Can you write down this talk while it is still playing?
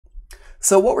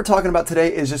So what we're talking about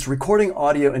today is just recording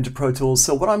audio into Pro Tools.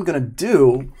 So what I'm going to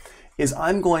do is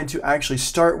I'm going to actually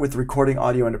start with recording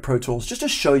audio into Pro Tools just to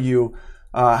show you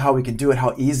how we can do it,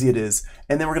 how easy it is.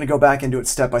 And then we're going to go back and do it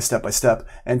step by step by step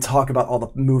and talk about all the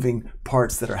moving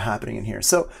parts that are happening in here.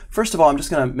 So first of all, I'm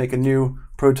just going to make a new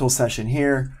Pro Tools session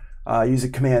here. Use a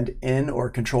Command N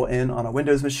or Control N on a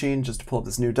Windows machine just to pull up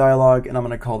this new dialog. And I'm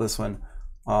going to call this one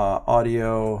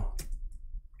audio.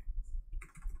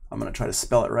 I'm going to try to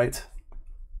spell it right.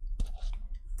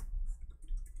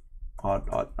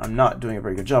 I'm not doing a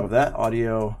very good job of that.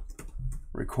 Audio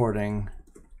recording,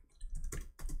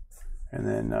 and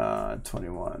then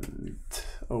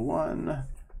 2101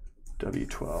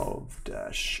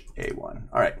 W12-A1.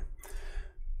 All right.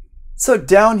 So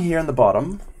down here in the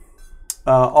bottom,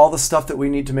 all the stuff that we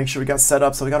need to make sure we got set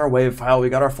up. So we got our WAV file, we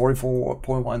got our 44.1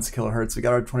 kilohertz, we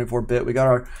got our 24-bit, we got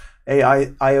our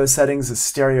IO settings, a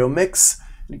stereo mix.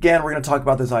 Again, we're going to talk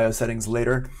about those IO settings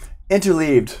later.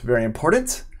 Interleaved, very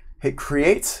important. Hit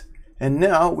create, and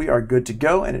now we are good to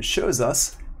go, and it shows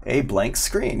us a blank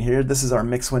screen. Here, this is our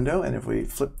mix window, and if we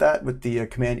flip that with the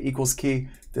Command equals key,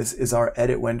 this is our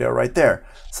edit window right there.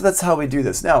 So that's how we do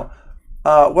this. Now,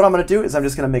 what I'm going to do is I'm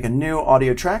just going to make a new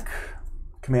audio track.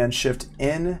 Command Shift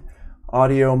N,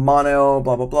 audio mono,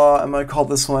 blah, blah, blah. I'm going to call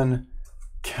this one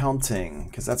counting,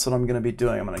 because that's what I'm going to be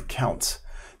doing. I'm going to count.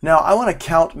 Now, I want to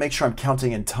count, make sure I'm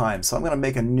counting in time. So I'm going to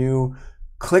make a new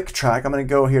click track. I'm going to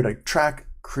go here to track,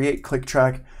 create click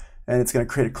track, and it's going to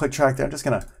create a click track there. I'm just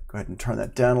going to go ahead and turn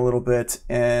that down a little bit,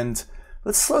 and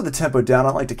let's slow the tempo down. I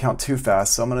don't like to count too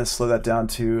fast, so I'm going to slow that down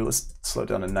to, let's slow it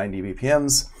down to 90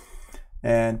 BPMs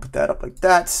and put that up like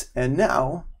that. And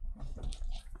now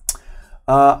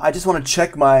I just want to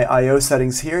check my IO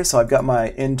settings here. So I've got my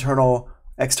external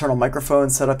microphone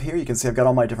set up here. You can see I've got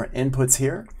all my different inputs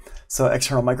here. So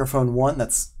external microphone 1,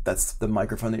 that's the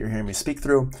microphone that you're hearing me speak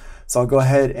through. So I'll go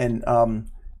ahead and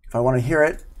if I want to hear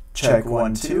it, check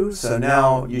 1, 2. So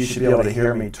now you should be able to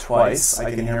hear me twice.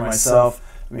 I can hear myself.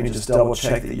 Let me just double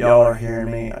check that y'all are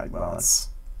hearing me. Well, that's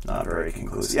not very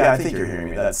conclusive. Yeah, I think you're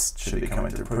hearing me. That should be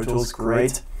coming through Pro Tools.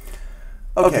 Great.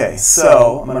 Okay,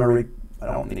 so I'm going to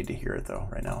I don't need to hear it though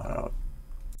right now.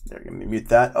 There, let me mute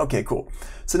that. Okay, cool.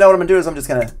 So now what I'm going to do is I'm just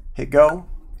going to hit go.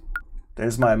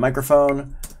 There's my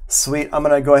microphone. Sweet. I'm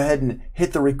going to go ahead and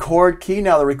hit the record key.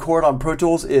 Now the record on Pro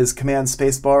Tools is Command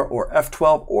Spacebar or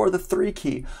F12 or the 3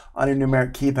 key on your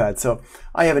numeric keypad. So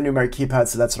I have a numeric keypad,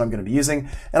 so that's what I'm going to be using.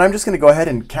 And I'm just going to go ahead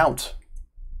and count.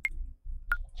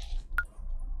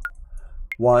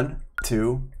 1,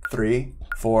 2, 3,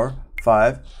 4,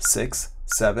 5, 6,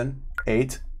 7,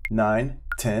 8, 9,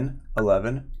 10,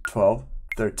 11, 12,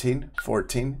 13,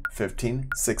 14, 15,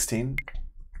 16.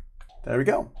 There we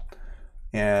go.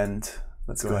 And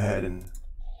let's go ahead and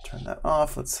turn that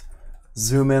off. Let's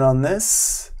zoom in on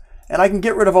this. And I can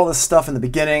get rid of all this stuff in the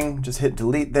beginning. Just hit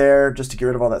delete there just to get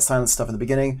rid of all that silent stuff in the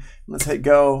beginning. Let's hit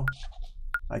go.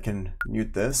 I can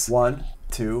mute this. 1,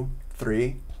 2,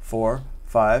 3, 4,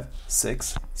 5,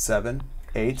 6, 7,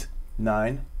 8,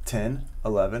 9, 10,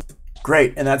 11.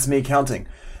 Great, and that's me counting.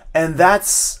 And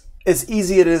that's as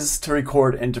easy it is to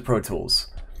record into Pro Tools.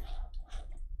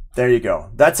 There you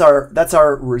go. That's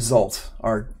our result.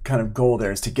 Our kind of goal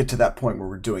there is to get to that point where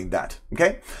we're doing that.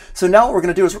 Okay? So now what we're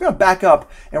going to do is we're going to back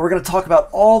up and we're going to talk about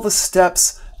all the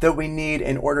steps that we need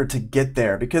in order to get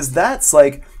there, because that's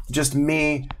like just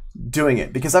me doing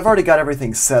it because I've already got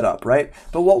everything set up, right?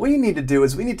 But what we need to do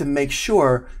is we need to make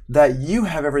sure that you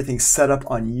have everything set up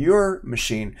on your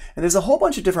machine. And there's a whole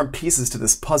bunch of different pieces to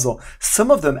this puzzle. Some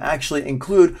of them actually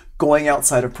include going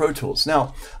outside of Pro Tools.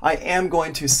 Now, I am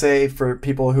going to say for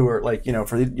people who are like,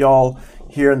 for y'all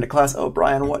here in the class, oh,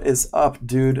 Brian, what is up,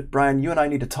 dude? Brian, you and I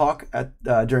need to talk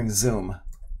during Zoom.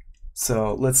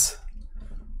 So let's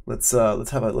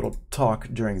have a little talk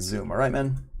during Zoom. All right,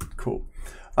 man? Cool.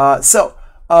 What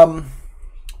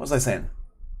was I saying?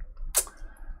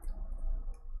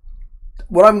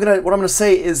 What I'm gonna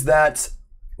say is that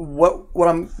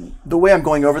the way I'm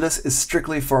going over this is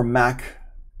strictly for Mac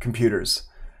computers,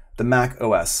 the Mac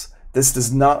OS. This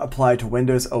does not apply to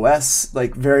Windows OS.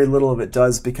 Like very little of it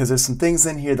does, because there's some things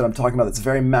in here that I'm talking about that's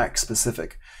very Mac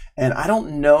specific. And I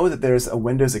don't know that there's a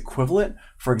Windows equivalent,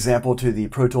 for example, to the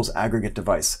Pro Tools aggregate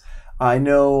device. I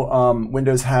know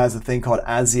Windows has a thing called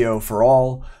ASIO for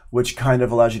all, which kind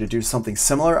of allows you to do something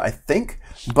similar, I think.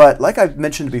 But like I've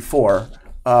mentioned before,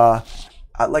 I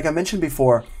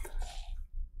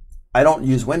don't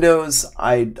use Windows.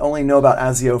 I only know about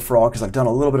ASIO for all because I've done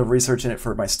a little bit of research in it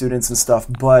for my students and stuff,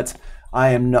 but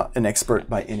I am not an expert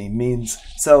by any means.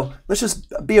 So let's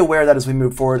just be aware of that as we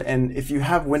move forward. And if you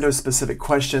have Windows specific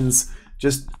questions,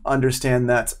 just understand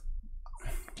that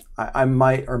I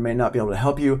might or may not be able to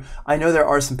help you. I know there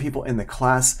are some people in the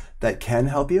class that can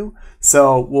help you,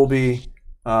 so we'll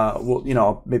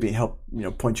maybe help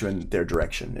point you in their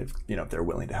direction if they're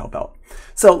willing to help out.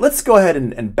 So let's go ahead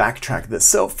and backtrack this.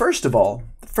 So first of all,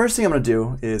 the first thing I'm going to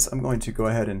do is I'm going to go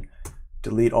ahead and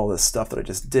delete all this stuff that I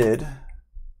just did.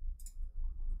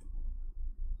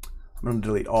 I'm going to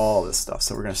delete all this stuff.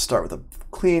 So we're going to start with a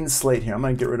clean slate here. I'm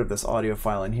going to get rid of this audio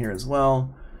file in here as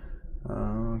well.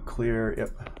 Clear.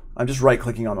 Yep. I'm just right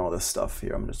clicking on all this stuff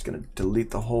here. I'm just going to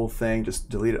delete the whole thing. Just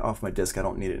delete it off my disk. I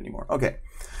don't need it anymore. Okay.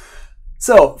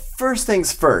 So first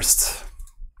things first.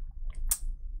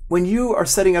 When you are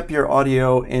setting up your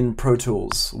audio in Pro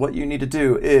Tools, what you need to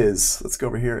do is, let's go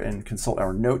over here and consult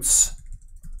our notes.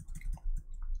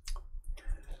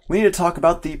 We need to talk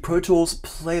about the Pro Tools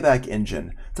Playback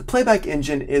Engine. The Playback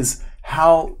Engine is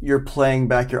how you're playing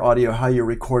back your audio, how you're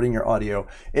recording your audio.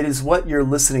 It is what you're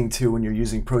listening to when you're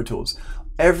using Pro Tools.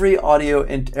 Every audio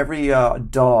and every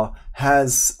DAW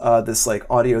has this like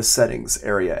audio settings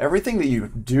area. Everything that you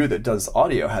do that does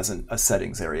audio has a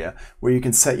settings area where you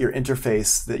can set your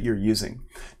interface that you're using.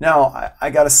 Now,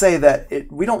 I gotta say that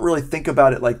we don't really think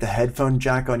about it like the headphone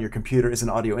jack on your computer is an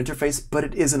audio interface, but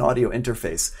it is an audio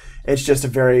interface. It's just a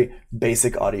very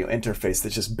basic audio interface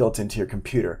that's just built into your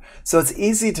computer. So it's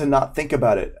easy to not think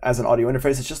about it as an audio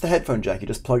interface. It's just a headphone jack. You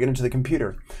just plug it into the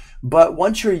computer. But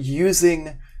once you're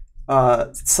using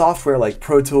software like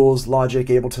Pro Tools, Logic,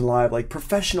 Ableton Live, like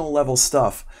professional level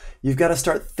stuff, you've got to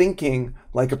start thinking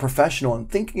like a professional and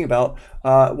thinking about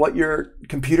what your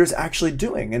computer's actually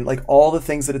doing and like all the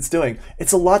things that it's doing.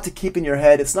 It's a lot to keep in your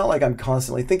head. It's not like I'm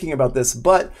constantly thinking about this,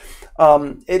 but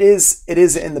it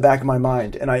is in the back of my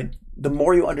mind. And the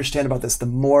more you understand about this, the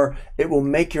more it will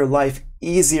make your life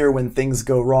easier when things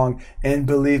go wrong. And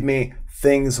believe me,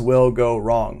 things will go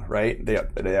wrong, right?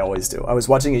 They always do. I was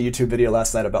watching a YouTube video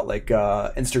last night about like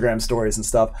Instagram stories and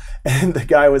stuff, and the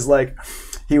guy was like,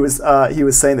 he was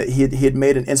saying that he had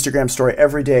made an Instagram story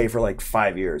every day for like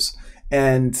 5 years,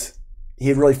 and he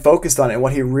had really focused on it. And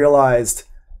what he realized,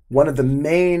 one of the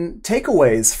main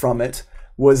takeaways from it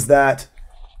was that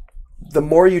the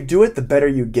more you do it, the better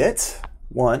you get.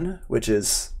 One, which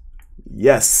is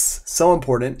yes, so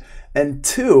important, and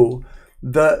two,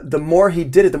 the more he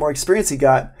did it, the more experience he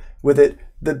got with it,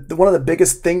 one of the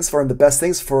biggest things for him, the best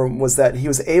things for him, was that he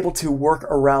was able to work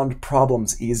around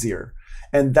problems easier.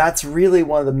 And that's really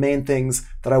one of the main things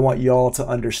that I want y'all to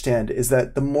understand, is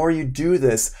that the more you do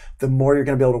this, the more you're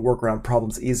going to be able to work around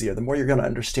problems easier. The more you're going to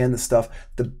understand this stuff,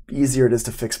 the easier it is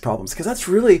to fix problems. Because that's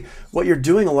really what you're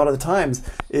doing a lot of the times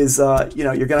is,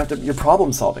 you're going to you're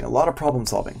problem solving, a lot of problem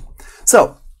solving.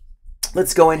 So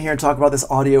let's go in here and talk about this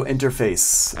audio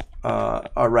interface.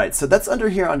 All right, so that's under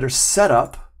here under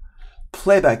Setup,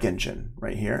 Playback Engine,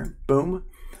 right here. Boom.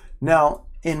 Now,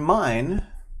 in mine,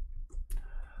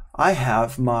 I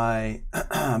have my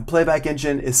Playback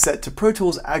Engine is set to Pro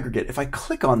Tools Aggregate. If I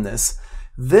click on this,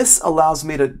 this allows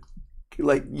me to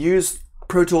like use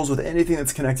Pro Tools with anything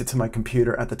that's connected to my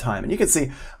computer at the time. And you can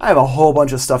see I have a whole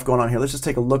bunch of stuff going on here. Let's just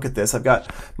take a look at this. I've got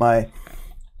my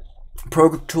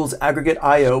Pro Tools Aggregate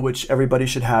I/O, which everybody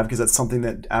should have because that's something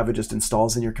that Avid just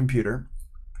installs in your computer.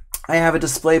 I have a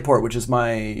DisplayPort, which is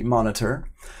my monitor.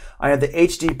 I have the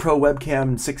HD Pro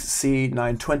Webcam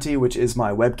 6C920, which is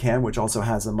my webcam, which also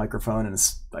has a microphone and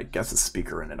I guess a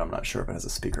speaker in it. I'm not sure if it has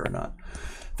a speaker or not.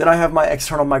 Then I have my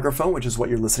external microphone, which is what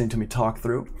you're listening to me talk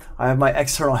through. I have my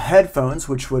external headphones,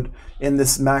 which would, in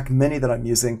this Mac Mini that I'm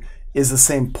using, is the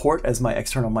same port as my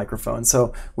external microphone.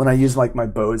 So when I use like my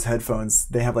Bose headphones,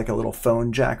 they have like a little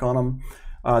phone jack on them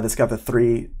that's got the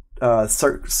 3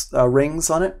 rings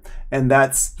on it, and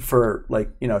that's for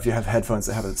like, if you have headphones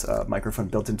that have its microphone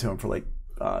built into them for like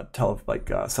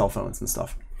cell phones and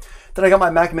stuff. Then I got my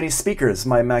Mac Mini speakers.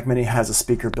 My Mac Mini has a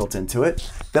speaker built into it.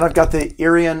 Then I've got the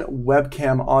Irion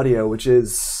webcam audio, which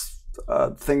is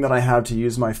a thing that I have to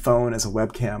use my phone as a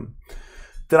webcam.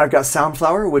 Then I've got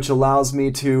Soundflower, which allows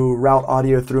me to route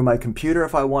audio through my computer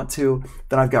if I want to.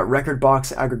 Then I've got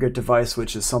Rekordbox Aggregate Device,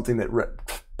 which is something that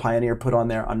Pioneer put on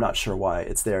there. I'm not sure why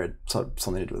it's there. It's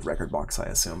something to do with Rekordbox, I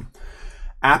assume.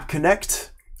 App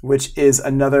Connect, which is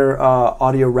another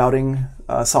audio routing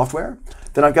software.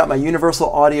 Then I've got my Universal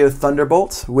Audio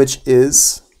Thunderbolt, which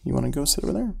is, you want to go sit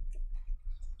over there?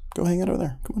 Go hang out over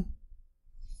there, come on.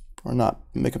 Or not,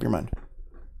 make up your mind.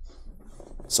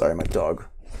 Sorry, my dog.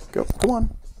 Go, come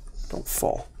on, don't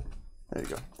fall. There you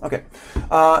go. Okay,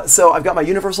 so I've got my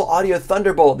Universal Audio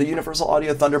Thunderbolt. The Universal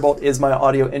Audio Thunderbolt is my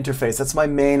audio interface. That's my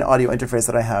main audio interface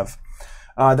that I have.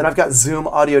 Then I've got Zoom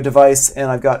Audio Device,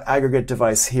 and I've got Aggregate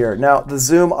Device here. Now, the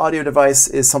Zoom Audio Device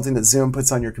is something that Zoom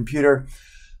puts on your computer.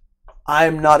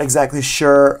 I'm not exactly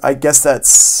sure. I guess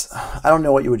that's, I don't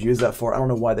know what you would use that for. I don't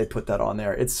know why they put that on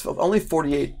there. It's only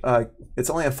 48, it's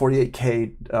only a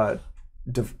 48K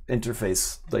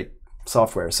interface like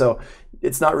software. So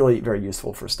it's not really very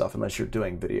useful for stuff unless you're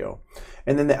doing video.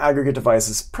 And then the aggregate device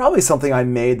is probably something I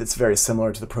made that's very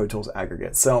similar to the Pro Tools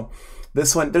aggregate. So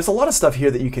this one, there's a lot of stuff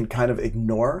here that you can kind of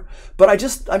ignore, but I'm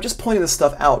just pointing this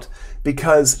stuff out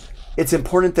because it's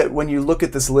important that when you look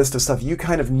at this list of stuff, you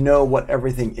kind of know what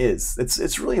everything is.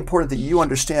 It's really important that you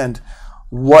understand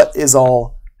what is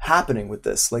all happening with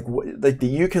this. Like that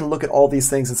you can look at all these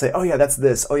things and say, oh yeah, that's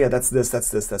this. Oh yeah, that's this,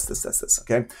 that's this, that's this, that's this.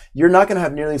 Okay. You're not going to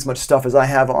have nearly as much stuff as I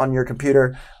have on your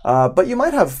computer, but you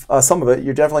might have some of it.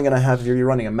 You're definitely going to have, if you're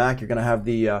running a Mac, you're going to have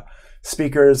the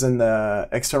speakers and the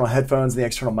external headphones and the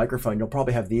external microphone. You'll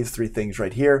probably have these three things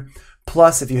right here.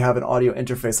 Plus, if you have an audio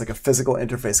interface, like a physical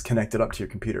interface connected up to your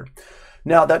computer.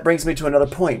 Now, that brings me to another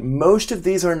point. Most of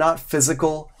these are not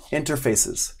physical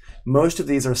interfaces. Most of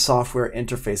these are software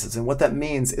interfaces. And what that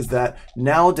means is that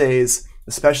nowadays,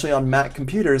 especially on Mac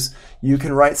computers, you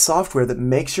can write software that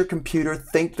makes your computer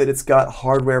think that it's got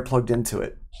hardware plugged into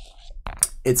it.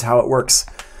 It's how it works.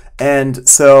 And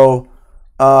so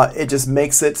it just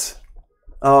makes it,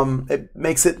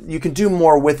 you can do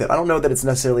more with it. I don't know that it's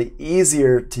necessarily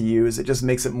easier to use. It just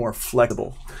makes it more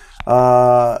flexible.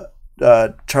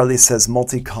 Charlie says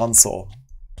multi-console.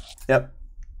 Yep.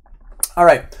 All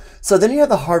right. So then you have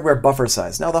the hardware buffer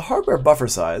size. Now the hardware buffer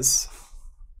size,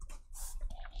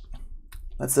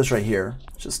 that's this right here.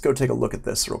 Just go take a look at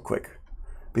this real quick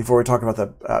before we talk about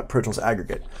the Pro Tools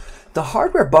aggregate. The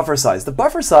hardware buffer size. The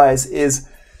buffer size is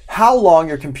how long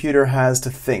your computer has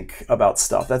to think about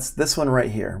stuff. That's this one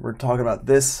right here. We're talking about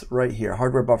this right here,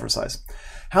 hardware buffer size.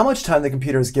 How much time the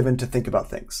computer is given to think about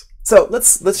things. So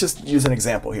let's just use an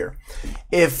example here.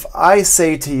 If I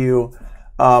say to you,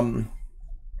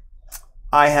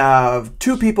 I have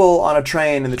two people on a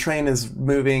train and the train is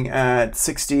moving at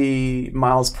 60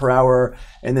 miles per hour,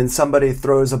 and then somebody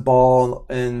throws a ball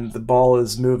and the ball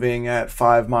is moving at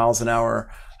 5 miles an hour.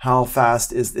 How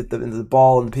fast is it, the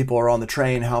ball and the people are on the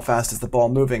train? How fast is the ball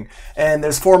moving? And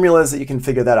there's formulas that you can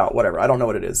figure that out, whatever. I don't know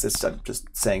what it is. I'm just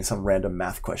saying some random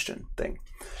math question thing.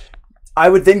 I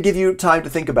would then give you time to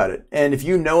think about it. And if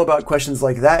you know about questions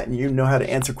like that and you know how to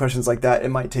answer questions like that, it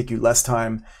might take you less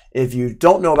time. If you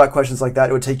don't know about questions like that,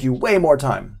 it would take you way more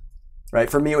time, right?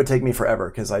 For me, it would take me forever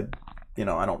because I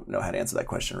don't know how to answer that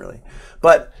question really.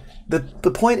 But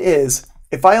the point is,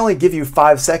 if I only give you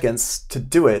 5 seconds to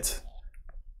do it,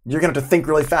 you're going to have to think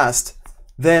really fast.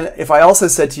 Then if I also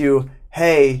said to you,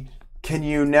 hey, can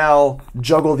you now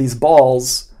juggle these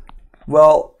balls?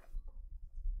 Well,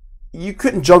 you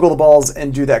couldn't juggle the balls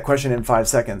and do that question in 5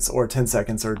 seconds or 10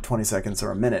 seconds or 20 seconds or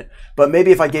a minute. But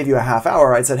maybe if I gave you a half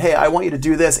hour, I said, hey, I want you to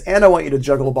do this, and I want you to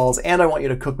juggle the balls, and I want you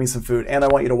to cook me some food, and I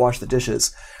want you to wash the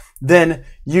dishes. Then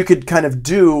you could kind of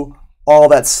do all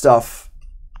that stuff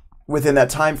within that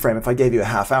time frame if I gave you a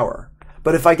half hour.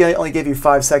 But if I only gave you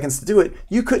 5 seconds to do it,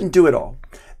 you couldn't do it all.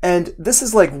 And this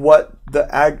is like what the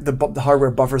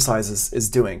hardware buffer size is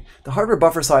doing. The hardware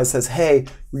buffer size says, hey,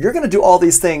 you're going to do all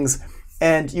these things,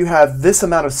 and you have this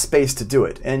amount of space to do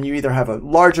it. And you either have a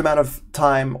large amount of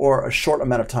time or a short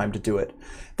amount of time to do it.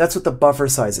 That's what the buffer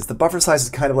size is. The buffer size is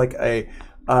kind of like a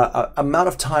amount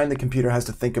of time the computer has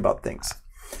to think about things.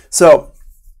 So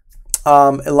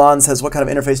Elan says, what kind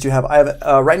of interface do you have? I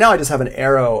have right now I just have an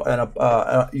Arrow and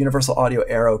a Universal Audio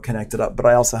Arrow connected up, but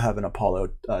I also have an Apollo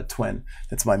Twin.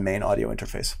 That's my main audio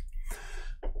interface.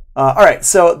 All right,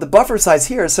 so the buffer size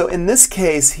here. So in this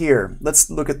case here, let's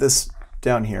look at this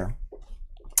down here.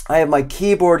 I have my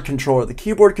keyboard controller. The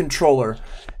keyboard controller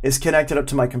is connected up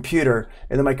to my computer,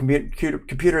 and then my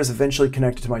computer is eventually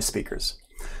connected to my speakers.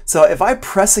 So if I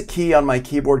press a key on my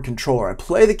keyboard controller, I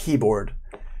play the keyboard,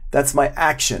 that's my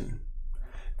action.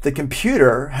 The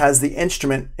computer has the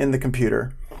instrument in the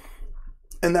computer,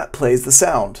 and that plays the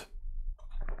sound.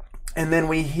 And then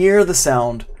we hear the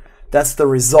sound, that's the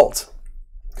result.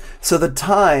 So the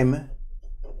time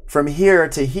from here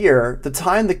to here, the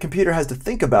time the computer has to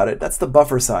think about it, that's the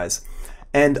buffer size.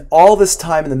 And all this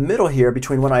time in the middle here,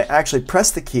 between when I actually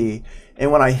press the key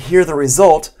and when I hear the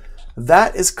result,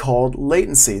 that is called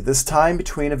latency. This time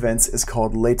between events is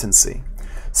called latency.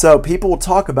 So people will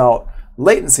talk about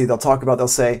latency. They'll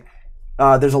say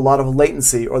there's a lot of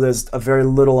latency, or there's a very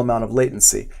little amount of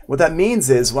latency. What that means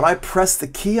is when I press the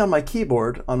key on my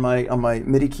keyboard, on my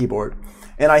MIDI keyboard,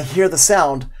 and I hear the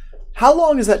sound, how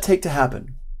long does that take to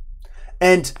happen?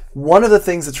 And one of the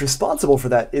things that's responsible for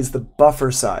that is the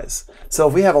buffer size. So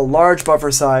if we have a large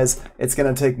buffer size, it's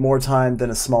going to take more time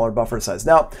than a smaller buffer size.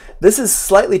 Now, this has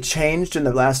slightly changed in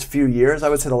the last few years. I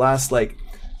would say the last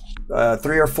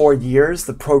 3 or 4 years,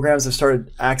 the programs have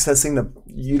started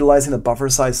utilizing the buffer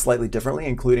size slightly differently,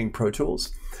 including Pro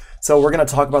Tools. So we're going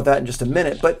to talk about that in just a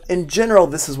minute. But in general,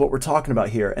 this is what we're talking about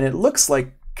here. And it looks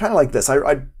like kind of like this.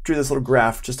 I drew this little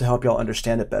graph just to help y'all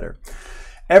understand it better.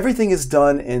 Everything is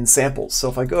done in samples. So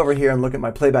if I go over here and look at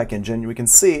my Playback Engine, we can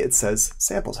see it says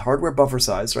samples, hardware buffer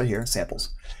size right here,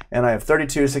 samples. And I have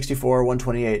 32, 64,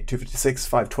 128, 256,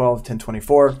 512,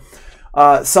 1024.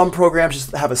 Some programs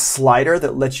just have a slider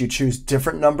that lets you choose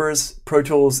different numbers. Pro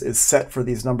Tools is set for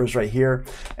these numbers right here.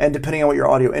 And depending on what your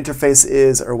audio interface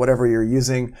is or whatever you're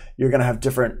using, you're going to have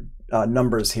different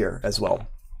numbers here as well.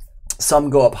 Some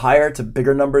go up higher to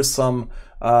bigger numbers. Some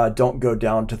don't go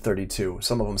down to 32.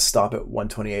 Some of them stop at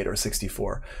 128 or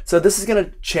 64. So this is going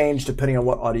to change depending on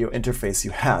what audio interface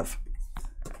you have.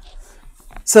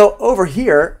 So over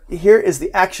here is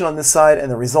the action on this side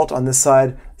and the result on this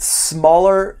side.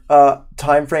 Smaller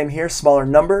time frame here, smaller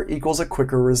number equals a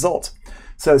quicker result.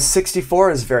 So 64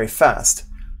 is very fast.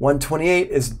 128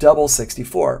 is double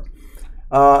 64.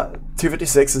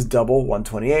 256 is double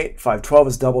 128. 512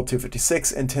 is double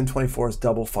 256, and 1024 is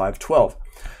double 512.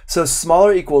 So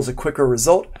smaller equals a quicker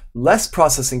result, less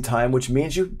processing time, which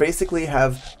means you basically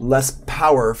have less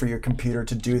power for your computer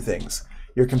to do things.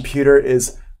 Your computer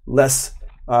is less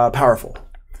powerful.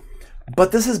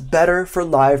 But this is better for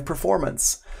live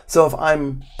performance. So if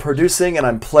I'm producing and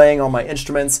I'm playing on my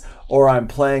instruments, or I'm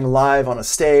playing live on a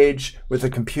stage with a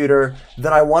computer,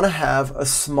 then I want to have a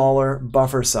smaller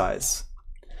buffer size.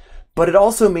 But it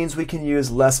also means we can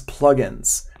use less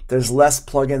plugins. There's less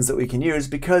plugins that we can use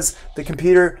because the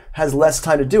computer has less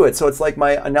time to do it. So it's like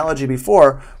my analogy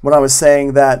before when I was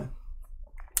saying that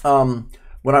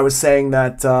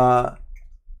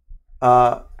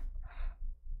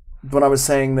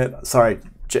sorry,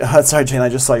 Jane, I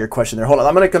just saw your question there. Hold on,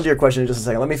 I'm going to come to your question in just a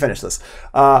second. Let me finish this.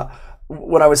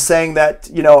 When I was saying that,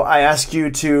 I asked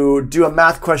you to do a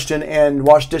math question and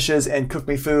wash dishes and cook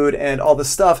me food and all this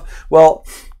stuff. Well,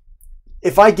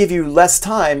 if I give you less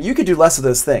time, you could do less of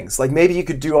those things. Like maybe you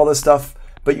could do all this stuff,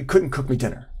 but you couldn't cook me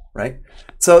dinner, right?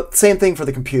 So same thing for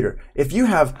the computer. If you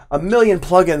have a million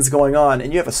plugins going on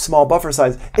and you have a small buffer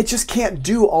size, it just can't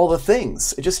do all the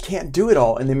things. It just can't do it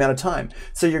all in the amount of time.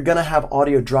 So you're going to have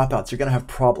audio dropouts. You're going to have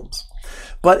problems.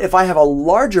 But if I have a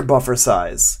larger buffer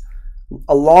size,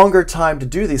 a longer time to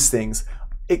do these things,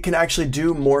 it can actually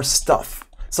do more stuff.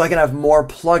 So I can have more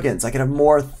plugins. I can have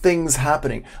more things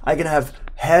happening. I can have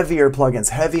heavier plugins.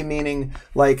 Heavy meaning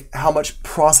like how much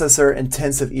processor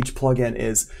intensive each plugin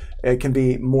is. It can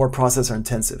be more processor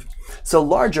intensive. So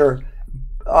larger,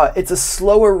 it's a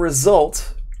slower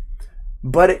result,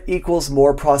 but it equals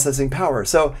more processing power.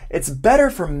 So it's better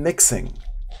for mixing.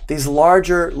 These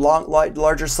larger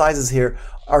sizes here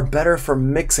are better for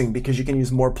mixing because you can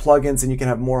use more plugins and you can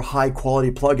have more high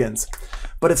quality plugins.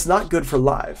 But it's not good for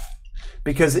live.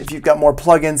 Because if you've got more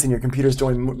plugins and your computer's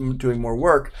doing more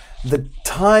work, the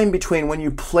time between when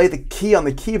you play the key on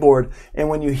the keyboard and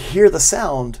when you hear the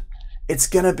sound, it's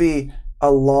going to be a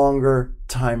longer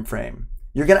time frame.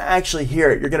 You're going to actually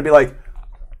hear it. You're going to be like,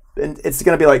 and it's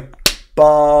going to be like,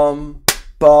 bum,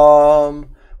 bum.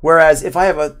 Whereas if I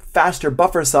have a faster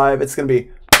buffer size, it's going to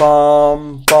be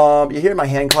bum, bum. You hear my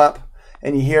hand clap,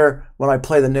 and you hear when I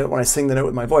play the note, when I sing the note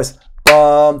with my voice,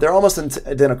 bum. They're almost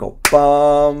identical.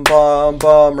 Bum, bum,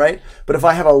 bum, right? But if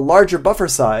I have a larger buffer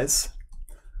size,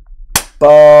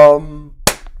 bum,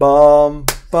 bum,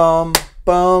 bum,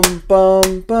 bum,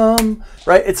 bum, bum,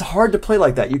 right? It's hard to play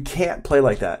like that. You can't play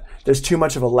like that. There's too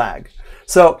much of a lag.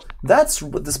 So that's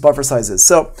what this buffer size is.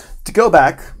 So to go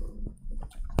back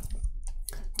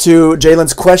to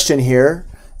Jalen's question here,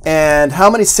 and how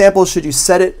many samples should you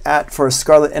set it at for a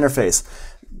Scarlett interface?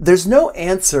 There's no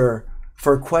answer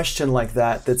for a question like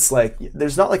that. That's like,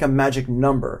 there's not like a magic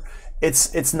number.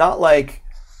 It's not like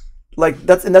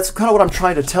that's, and that's kind of what I'm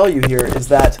trying to tell you here is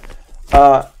that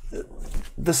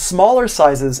the smaller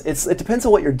sizes, it depends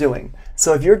on what you're doing.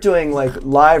 So if you're doing like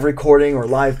live recording or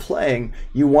live playing,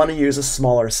 you want to use a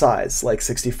smaller size, like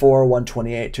 64,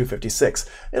 128, 256.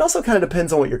 It also kind of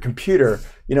depends on what your computer,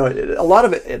 a lot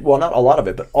of it, well, not a lot of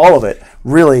it, but all of it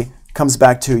really comes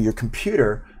back to your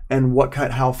computer and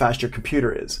how fast your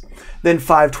computer is. Then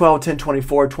 512,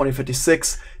 1024,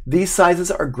 2056, these sizes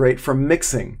are great for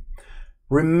mixing.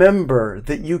 Remember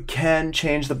that you can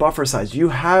change the buffer size. You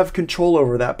have control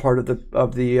over that part of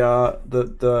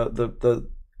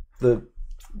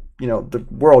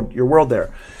your world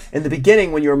there. In the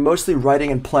beginning, when you're mostly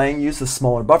writing and playing, use the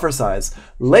smaller buffer size.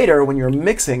 Later, when you're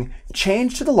mixing,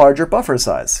 change to the larger buffer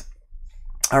size.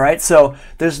 All right, so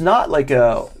there's not like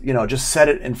a, just set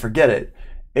it and forget it.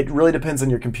 It really depends on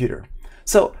your computer.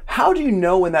 So how do you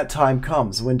know when that time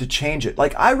comes, when to change it?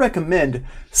 Like, I recommend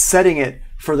setting it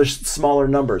for the smaller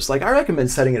numbers. Like, I recommend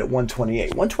setting it at 128.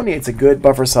 128 is a good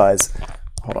buffer size.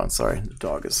 Hold on, sorry, the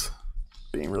dog is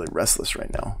being really restless right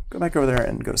now. Go back over there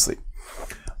and go to sleep.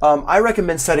 I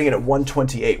recommend setting it at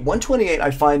 128. 128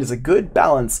 I find is a good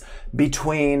balance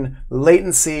between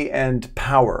latency and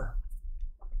power.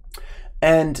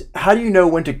 And how do you know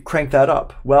when to crank that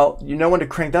up? Well, you know when to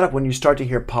crank that up when you start to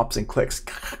hear pops and clicks,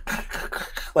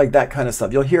 like that kind of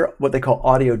stuff. You'll hear what they call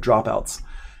audio dropouts,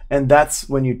 and that's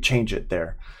when you change it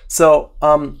there. So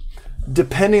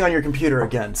depending on your computer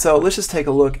again. So let's just take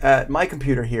a look at my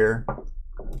computer here.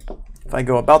 If I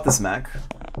go about this Mac,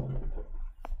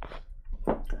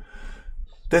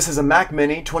 this is a Mac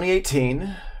Mini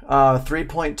 2018,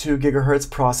 3.2 gigahertz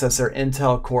processor,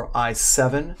 Intel Core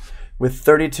i7 with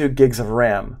 32 gigs of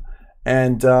RAM.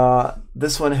 And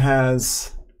this one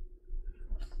has,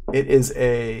 it's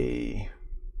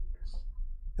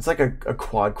like a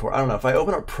quad core. I don't know, if I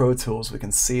open up Pro Tools, we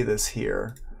can see this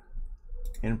here.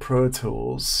 In Pro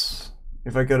Tools,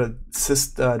 if I go to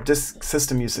disk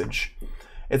system usage,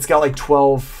 it's got like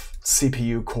 12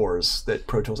 CPU cores that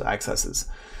Pro Tools accesses.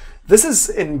 This is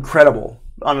incredible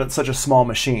on such a small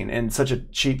machine and such a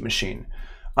cheap machine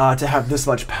to have this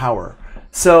much power.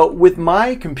 So with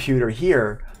my computer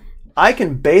here, I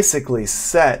can basically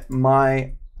set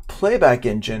my Playback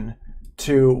Engine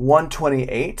to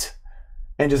 128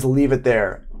 and just leave it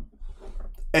there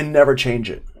and never change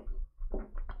it.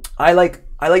 I like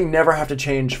never have to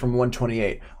change from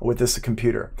 128 with this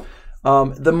computer.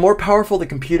 The more powerful the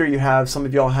computer you have, some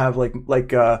of y'all have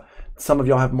some of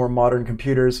y'all have more modern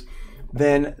computers,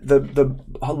 then the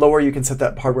lower you can set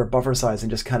that hardware buffer size and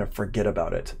just kind of forget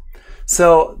about it.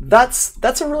 So that's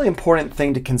a really important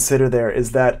thing to consider there,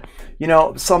 is that, you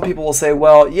know, some people will say,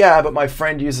 well, yeah, but my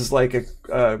friend uses like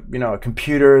a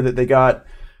computer that they got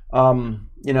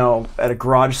you know, at a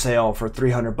garage sale for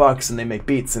 300 bucks and they make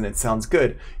beats and it sounds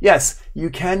good. Yes, you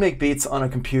can make beats on a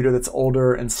computer that's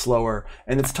older and slower,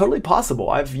 and it's totally possible.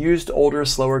 I've used older,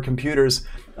 slower computers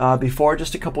before.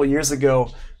 Just a couple of years ago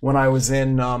when I was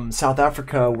in South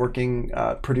Africa working,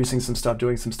 producing some stuff,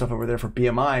 doing some stuff over there for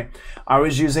BMI, I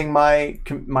was using my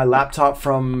laptop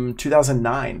from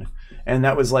 2009. And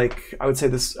that was like, I would say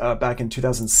this back in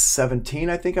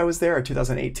 2017, I think I was there, or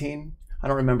 2018. I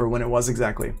don't remember when it was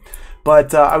exactly.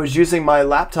 But I was using my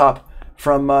laptop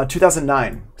from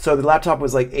 2009. So the laptop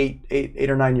was like eight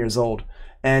or 9 years old.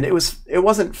 And it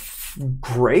wasn't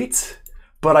great,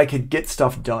 but I could get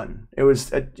stuff done. It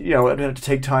was, you know, I'd have to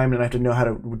take time and I have to know how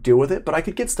to deal with it, but I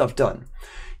could get stuff done.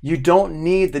 You don't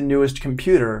need the newest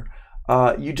computer.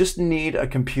 You just need a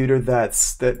computer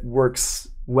that works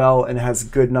well and has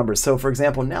good numbers. So for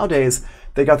example, nowadays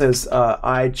they got those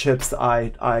i chips, the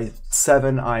i7,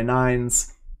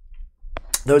 i9s.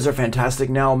 Those are fantastic.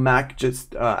 Now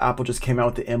Apple just came out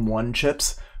with the M1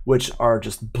 chips, which are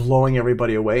just blowing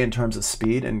everybody away in terms of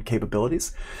speed and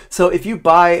capabilities. So if you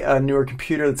buy a newer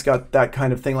computer that's got that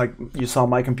kind of thing, like you saw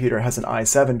my computer has an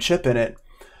i7 chip in it,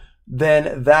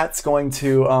 then that's going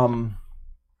to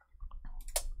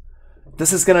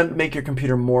this is going to make your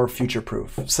computer more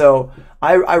future-proof. So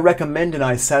I recommend an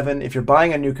i7. If you're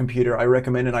buying a new computer, I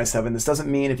recommend an i7. This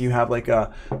doesn't mean if you have like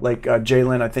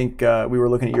Jalen, I think we were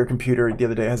looking at your computer the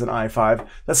other day, has an i5.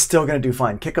 That's still going to do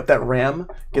fine. Kick up that RAM,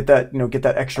 get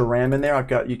that extra RAM in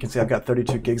there. You can see I've got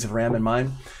 32 gigs of RAM in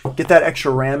mine. Get that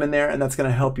extra RAM in there, and that's going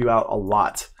to help you out a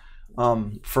lot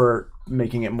for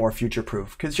making it more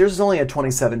future-proof. Because yours is only a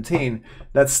 2017.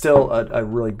 That's still a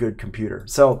really good computer.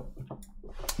 So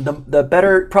the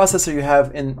better processor you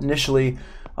have initially,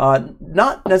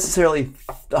 not necessarily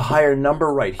a higher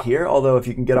number right here, although if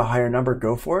you can get a higher number,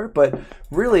 go for it. But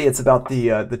really, it's about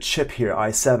the chip here,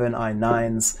 i7,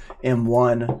 i9s,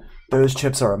 M1. Those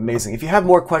chips are amazing. If you have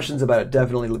more questions about it,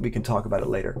 definitely we can talk about it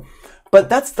later. But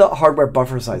that's the hardware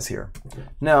buffer size here.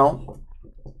 Now,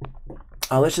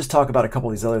 let's just talk about a couple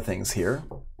of these other things here.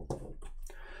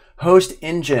 Host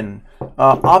engine,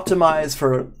 optimize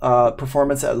for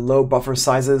performance at low buffer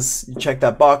sizes. You check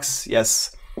that box,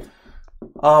 yes.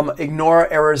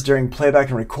 Ignore errors during playback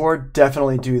and record,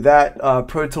 definitely do that.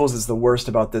 Pro Tools is the worst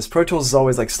about this. Pro Tools is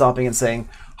always like stopping and saying,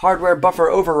 hardware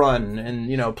buffer overrun, and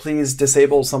you know, please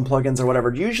disable some plugins or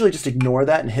whatever. Usually just ignore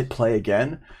that and hit play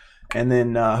again, and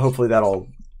then hopefully that'll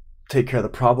take care of the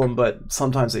problem, but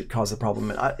sometimes it causes a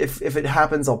problem. And if it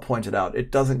happens, I'll point it out.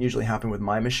 It doesn't usually happen with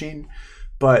my machine,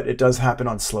 but it does happen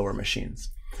on slower machines.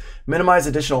 Minimize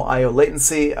additional I/O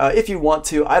latency if you want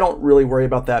to. I don't really worry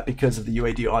about that because of the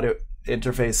UAD audio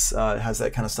interface has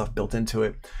that kind of stuff built into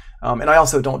it. And I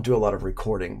also don't do a lot of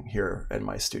recording here in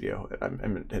my studio.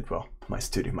 Well,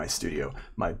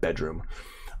 my bedroom.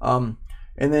 And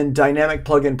then dynamic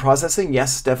plugin processing.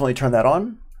 Yes, definitely turn that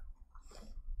on.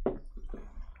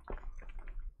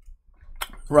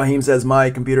 Raheem says my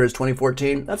computer is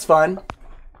 2014. That's fine.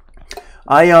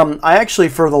 I actually,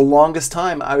 for the longest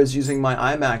time, I was using my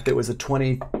iMac that was a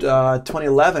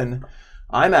 2011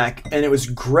 iMac, and it was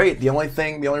great. The only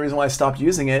reason why I stopped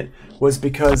using it was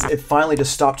because it finally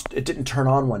just stopped. It didn't turn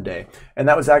on one day, and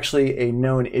that was actually a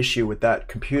known issue with that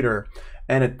computer.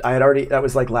 And that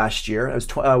was like last year. It was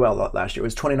not last year. It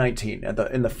was 2019,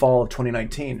 in the fall of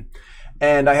 2019,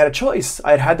 and I had a choice.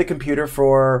 I had had the computer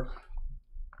for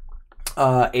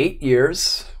 8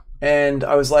 years, and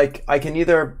I was like, I can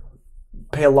either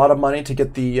pay a lot of money to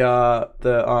get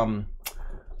the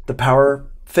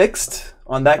power fixed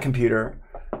on that computer,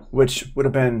 which would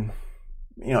have been,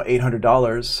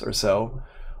 $800 or so,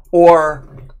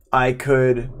 or I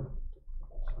could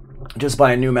just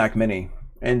buy a new Mac Mini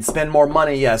and spend more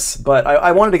money. Yes, but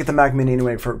I wanted to get the Mac Mini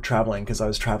anyway for traveling, because I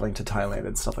was traveling to Thailand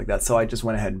and stuff like that. So I just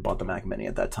went ahead and bought the Mac Mini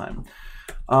at that time.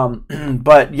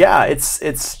 But yeah, it's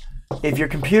if your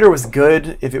computer was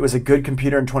good, if it was a good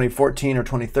computer in 2014 or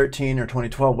 2013 or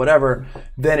 2012, whatever,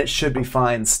 then it should be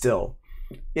fine still.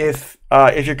 If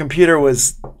your computer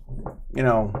was,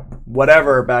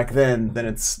 whatever back then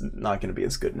it's not going to be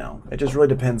as good now. It just really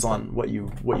depends on what you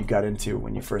got into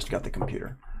when you first got the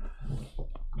computer.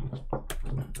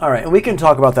 All right, and we can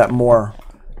talk about that more.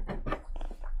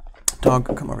 Dog,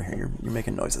 come over here. You're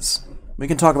making noises. We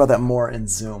can talk about that more in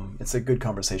Zoom. It's a good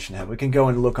conversation to have. We can go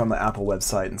and look on the Apple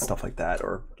website and stuff like that,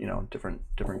 or different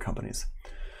companies.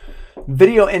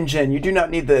 Video Engine, you do not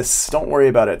need this. Don't worry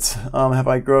about it. Have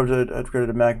I upgraded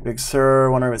to Mac Big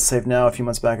Sur? Wondering if it's safe now. A few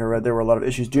months back, I read there were a lot of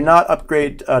issues. Do not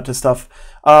upgrade to stuff.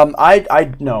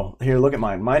 No. Here, look at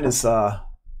mine. Mine is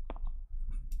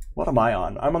what am I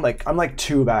on? I'm like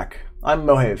 2 back. I'm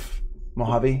Mojave.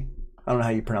 I don't know how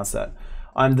you pronounce that.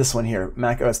 I'm this one here.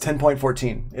 Mac OS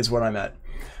 10.14 is what I'm at.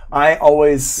 I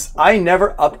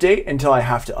never update until I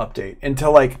have to update.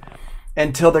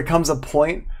 Until there comes a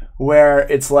point where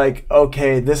it's like,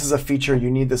 okay, this is a feature, you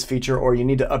need this feature, or you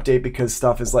need to update because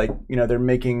stuff is like, they're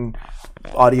making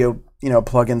audio,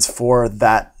 plugins for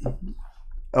that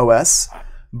OS,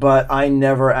 but I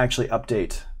never actually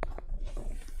update.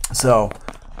 So,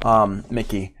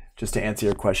 Mickey, just to answer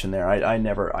your question there, I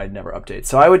never update.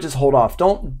 So I would just hold off.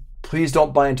 Please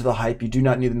don't buy into the hype. You do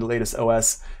not need the latest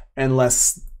OS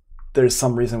unless there's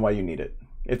some reason why you need it.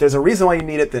 If there's a reason why you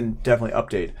need it, then definitely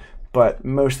update. But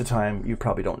most of the time, you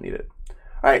probably don't need it.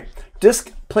 All right,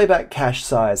 disk playback cache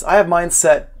size. I have mine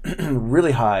set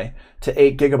really high to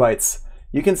 8 gigabytes.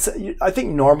 You can set, I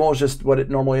think normal is just what it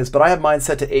normally is, but I have mine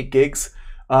set to 8 gigs.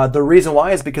 The reason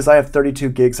why is because I have 32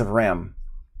 gigs of RAM.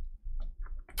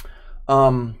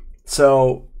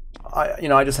 So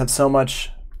I just have so much.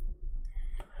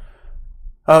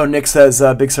 Oh, Nick says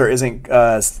Big Sur isn't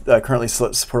currently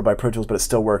supported by Pro Tools, but it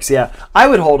still works. Yeah, I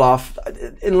would hold off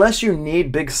unless you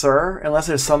need Big Sur, unless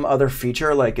there's some other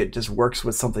feature like it just works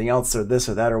with something else or this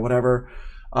or that or whatever.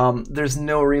 There's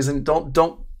no reason.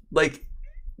 Don't like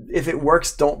if it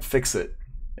works, don't fix it.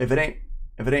 If it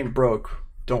ain't broke,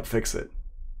 don't fix it,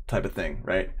 type of thing,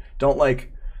 right? Don't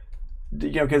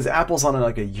because Apple's on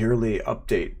a yearly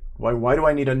update. Why do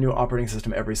I need a new operating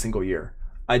system every single year?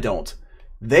 I don't.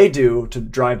 They do to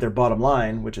drive their bottom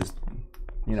line, which is,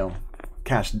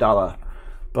 cash dollar.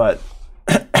 But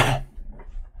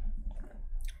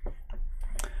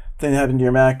thing that happened to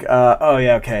your Mac. Oh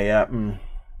yeah, okay, yeah.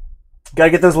 Gotta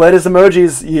get those latest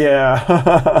emojis.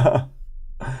 Yeah.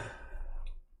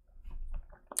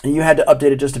 You had to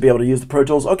update it just to be able to use the Pro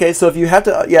Tools. Okay, so if you have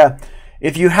to,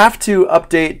 if you have to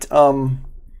update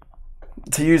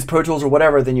to use Pro Tools or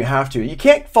whatever, then you have to. You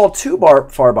can't fall too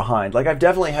far behind. Like I've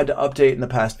definitely had to update in the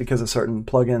past because of certain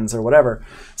plugins or whatever.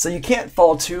 So you can't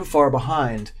fall too far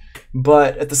behind,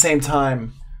 but at the same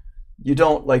time, you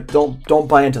don't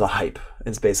buy into the hype.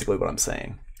 Is basically what I'm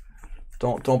saying.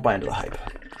 Don't buy into the hype.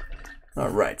 All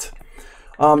right.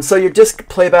 So your disk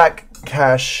playback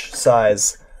cache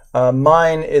size,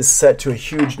 mine is set to a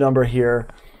huge number here.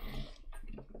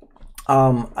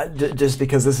 Just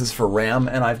because this is for RAM,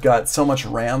 and I've got so much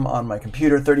RAM on my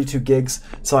computer, 32 gigs,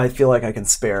 so I feel like I can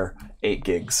spare 8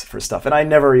 gigs for stuff. And I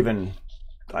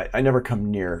never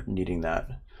come near needing that.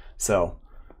 So,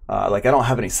 I don't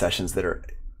have any sessions that are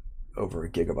over 1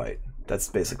 gigabyte. That's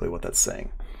basically what that's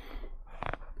saying.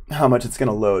 How much it's going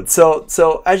to load.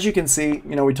 So as you can see,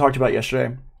 we talked about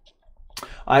yesterday,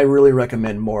 I really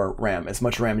recommend more RAM, as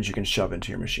much RAM as you can shove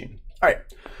into your machine. All right,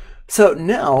 so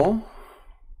now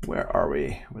Where are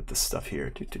we with this stuff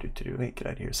here? Wait, get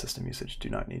out of here. System usage. Do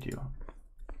not need you.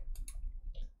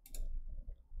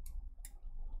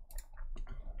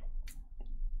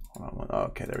 Hold on.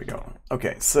 Okay, there we go.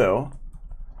 Okay, so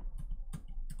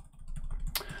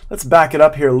let's back it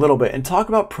up here a little bit and talk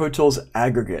about Pro Tools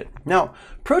Aggregate. Now,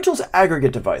 Pro Tools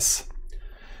Aggregate device.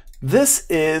 This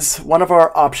is one of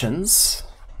our options.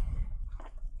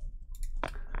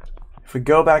 If we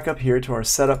go back up here to our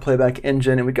setup Playback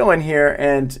Engine and we go in here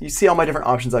and you see all my different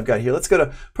options I've got here. Let's go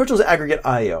to Pro Tools Aggregate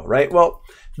I/O, right? Well,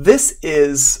 this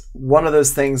is one of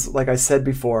those things, like I said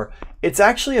before, it's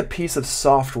actually a piece of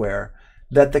software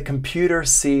that the computer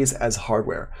sees as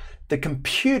hardware. The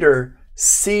computer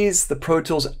sees the Pro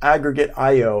Tools Aggregate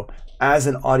I/O as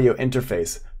an audio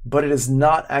interface, but it is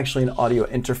not actually an audio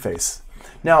interface.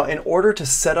 Now, in order to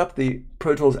set up the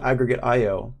Pro Tools Aggregate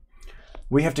I/O,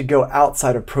 we have to go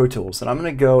outside of Pro Tools, and I'm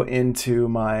going to go into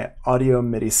my audio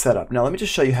MIDI setup. Now, let me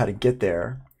just show you how to get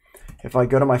there. If I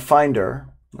go to my Finder,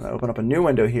 I'm going to open up a new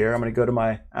window here. I'm going to go to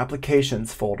my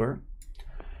Applications folder,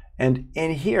 and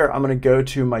in here, I'm going to go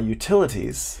to my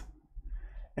Utilities,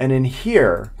 and in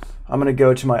here, I'm going to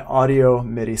go to my audio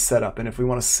MIDI setup. And if we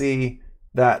want to see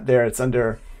that there, it's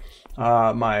under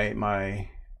my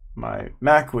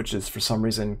Mac, which is for some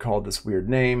reason called this weird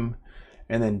name.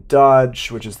 And then Dodge,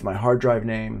 which is my hard drive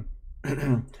name.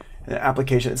 And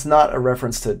application, it's not a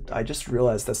reference to, I just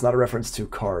realized that's not a reference to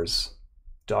cars.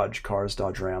 Dodge cars,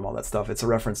 Dodge Ram, all that stuff. It's a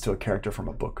reference to a character from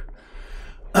a book.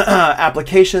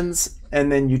 Applications,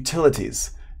 and then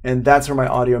utilities. And that's where my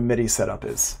audio MIDI setup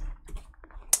is.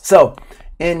 So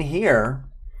in here,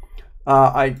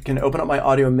 I can open up my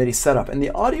audio MIDI setup. And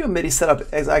the audio MIDI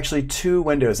setup is actually two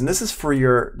windows. And this is for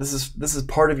your, this is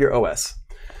part of your OS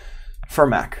for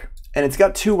Mac. And it's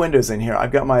got two windows in here.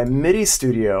 I've got my MIDI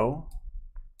Studio,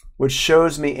 which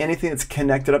shows me anything that's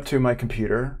connected up to my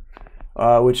computer,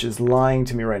 which is lying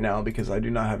to me right now because I do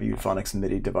not have a Euphonics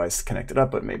MIDI device connected up,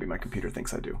 but maybe my computer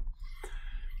thinks I do.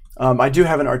 I do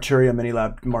have an Arturia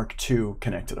Minilab Mark II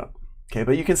connected up. Okay,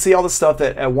 but you can see all the stuff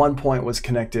that at one point was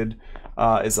connected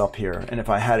is up here. And if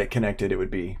I had it connected, it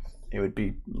would be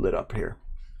lit up here.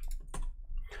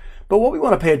 But what we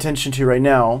want to pay attention to right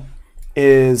now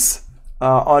is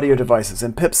audio devices.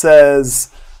 And Pip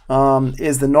says,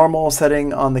 is the normal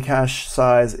setting on the cache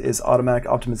size is automatic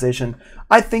optimization?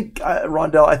 I think,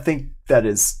 Rondell, I think that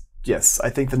is, yes. I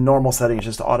think the normal setting is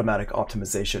just automatic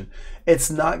optimization.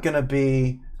 It's not going to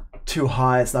be too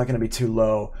high. It's not going to be too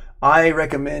low. I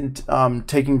recommend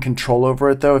taking control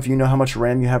over it, though. If you know how much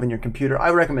RAM you have in your computer,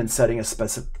 I recommend setting a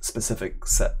specific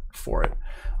set for it.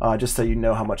 Just so you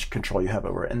know how much control you have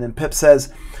over it. And then Pip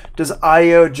says, does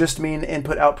I/O just mean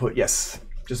input output? Yes,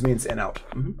 just means in out.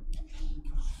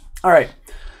 All right,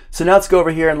 so now let's go over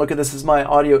here and look at this as my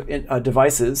audio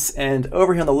devices. And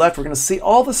over here on the left, we're going to see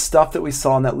all the stuff that we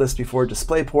saw on that list before: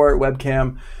 DisplayPort,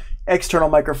 webcam, external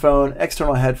microphone,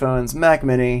 external headphones, Mac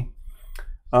Mini,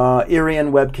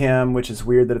 Irian webcam, which is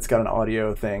weird that it's got an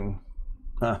audio thing.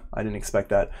 I didn't expect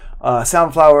that.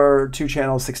 Soundflower, 2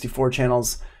 channels, 64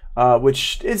 channels.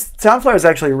 Which is, Soundflower is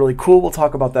actually really cool. We'll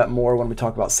talk about that more when we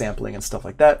talk about sampling and stuff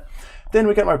like that. Then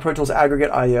we got my Pro Tools Aggregate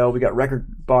I/O. We got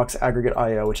Record Box Aggregate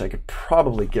I/O, which I could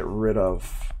probably get rid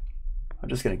of. I'm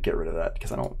just going to get rid of that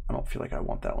because I don't feel like I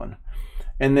want that one.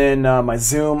 And then my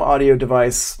Zoom audio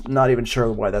device. Not even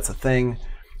sure why that's a thing.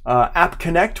 App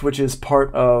Connect, which is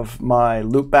part of my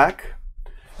loopback.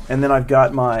 And then I've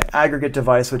got my Aggregate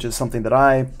device, which is something that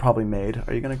I probably made.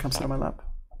 Are you going to come sit on my lap?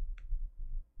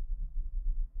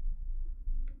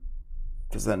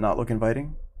 Does that not look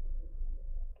inviting?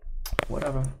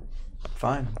 Whatever.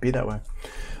 Fine, be that way.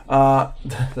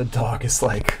 The dog is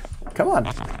like, come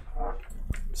on.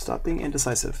 Stop being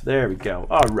indecisive. There we go.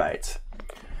 All right.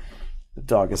 The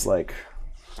dog is like,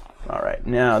 all right,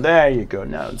 now there you go.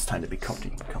 Now it's time to be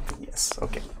comfy. Comfy, yes,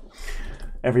 okay.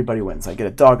 Everybody wins. I get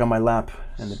a dog on my lap,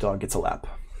 and the dog gets a lap.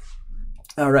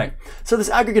 All right, so this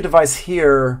aggregate device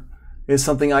here is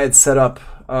something I had set up.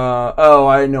 Oh,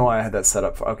 I know I had that set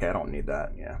up. Okay, I don't need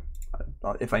that. Yeah,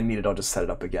 if I need it, I'll just set it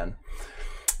up again.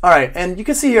 All right, and you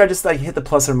can see here I just hit the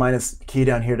plus or minus key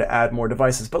down here to add more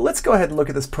devices. But let's go ahead and look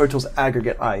at this Pro Tools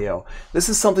Aggregate I/O. This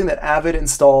is something that Avid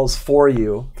installs for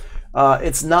you.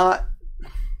 It's not.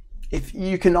 If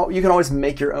you can always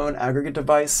make your own aggregate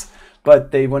device,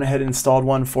 but they went ahead and installed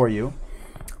one for you.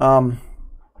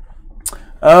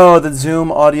 Oh, the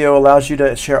Zoom audio allows you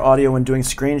to share audio when doing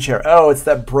screen share. Oh, it's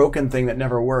that broken thing that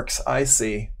never works. I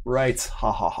see. Right.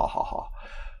 Ha ha ha ha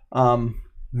ha.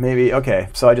 Maybe, okay.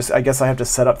 So I guess I have to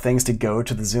set up things to go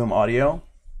to the Zoom audio.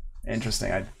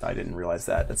 Interesting. I didn't realize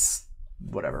that. That's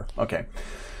whatever. Okay.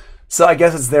 So I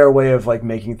guess it's their way of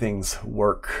making things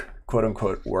work, quote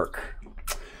unquote work.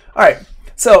 All right,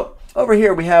 so over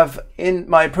here we have in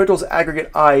my Pro Tools aggregate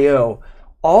IO,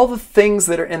 all the things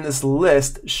that are in this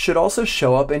list should also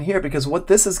show up in here, because what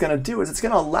this is going to do is it's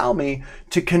going to allow me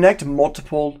to connect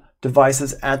multiple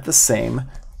devices at the same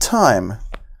time.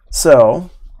 So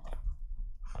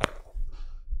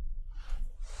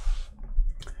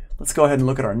let's go ahead and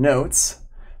look at our notes.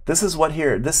 This is what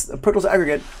here, this Pro Tools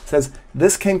aggregate says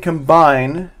this can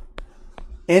combine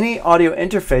any audio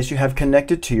interface you have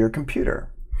connected to your computer.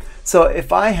 So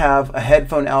if I have a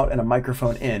headphone out and a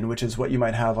microphone in, which is what you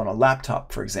might have on a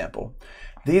laptop, for example,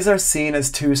 these are seen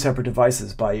as two separate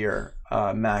devices by your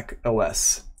Mac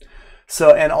OS.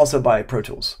 So, and also by Pro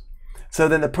Tools. So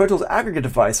then the Pro Tools aggregate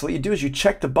device, what you do is you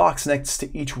check the box next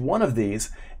to each one of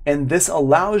these, and this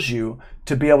allows you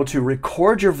to be able to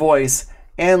record your voice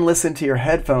and listen to your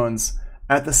headphones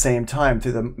at the same time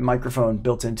through the microphone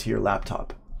built into your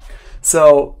laptop.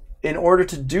 So in order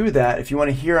to do that, if you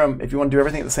want to hear them, if you want to do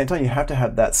everything at the same time, you have to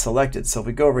have that selected. So if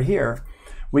we go over here,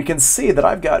 we can see that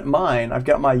I've got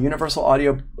my Universal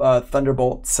Audio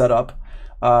Thunderbolt set up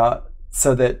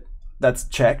so that that's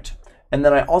checked. And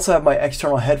then I also have my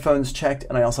external headphones checked,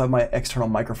 and I also have my external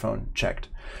microphone checked.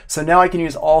 So now I can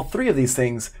use all three of these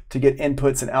things to get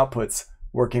inputs and outputs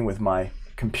working with my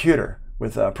computer,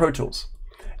 with Pro Tools.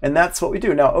 And that's what we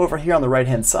do. Now over here on the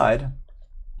right-hand side,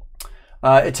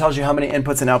 it tells you how many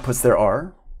inputs and outputs there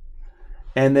are.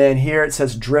 And then here it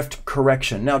says drift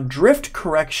correction. Now drift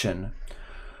correction,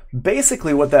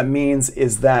 basically what that means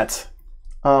is that,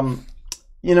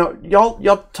 you know,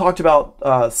 y'all talked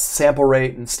about sample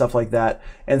rate and stuff like that.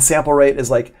 And sample rate is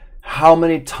like how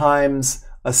many times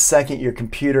a second your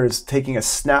computer is taking a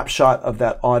snapshot of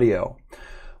that audio.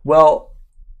 Well,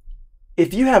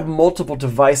 if you have multiple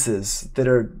devices that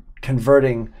are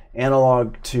converting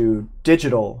analog to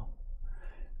digital,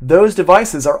 those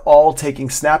devices are all taking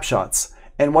snapshots.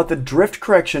 And what the drift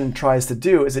correction tries to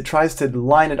do is it tries to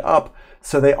line it up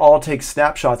so they all take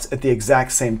snapshots at the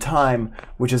exact same time,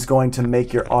 which is going to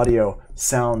make your audio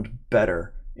sound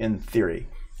better in theory.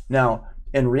 Now,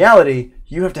 in reality,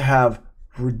 you have to have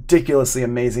ridiculously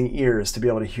amazing ears to be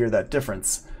able to hear that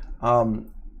difference. But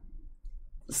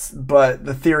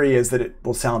the theory is that it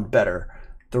will sound better.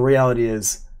 The reality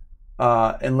is,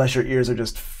 unless your ears are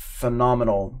just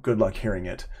phenomenal, good luck hearing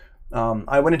it.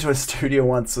 I went into a studio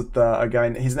once with a guy,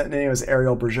 his name was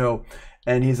Ariel Bergeau,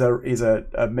 and he's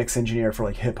a mix engineer for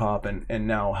like hip hop and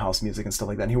now house music and stuff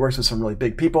like that. And he works with some really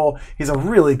big people. He's a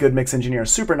really good mix engineer,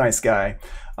 super nice guy.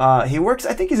 He works,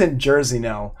 I think he's in Jersey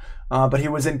now, but he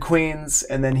was in Queens,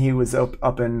 and then he was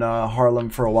up in Harlem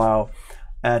for a while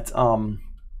at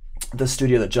the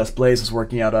studio that Just Blaze was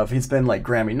working out of. He's been like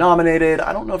Grammy nominated.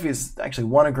 I don't know if he's actually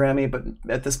won a Grammy, but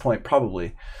at this point,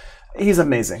 probably. He's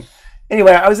amazing.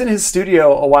 Anyway, I was in his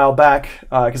studio a while back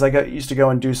because I used to go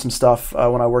and do some stuff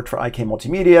when I worked for IK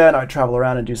Multimedia, and I'd travel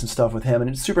around and do some stuff with him, and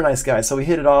he's a super nice guy. So we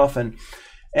hit it off, and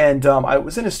I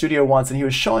was in his studio once, and he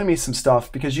was showing me some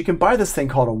stuff because you can buy this thing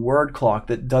called a word clock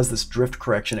that does this drift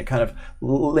correction. It kind of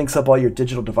links up all your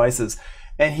digital devices.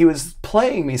 And he was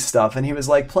playing me stuff, and he was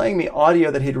like playing me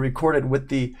audio that he'd recorded with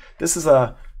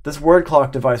this word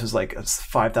clock device was like a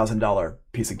 $5,000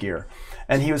 piece of gear.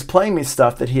 And he was playing me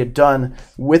stuff that he had done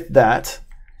with that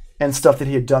and stuff that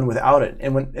he had done without it.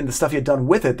 And the stuff he had done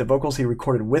with it, the vocals he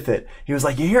recorded with it, he was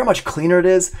like, you hear how much cleaner it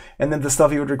is? And then the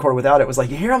stuff he would record without it was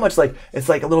like, you hear how much like it's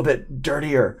like a little bit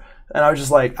dirtier. And I was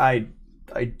just like, I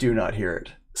do not hear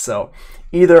it. So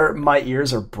either my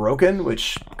ears are broken,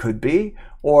 which could be,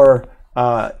 or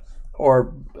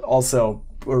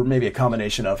maybe a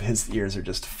combination of his ears are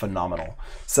just phenomenal.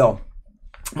 So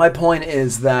my point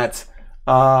is that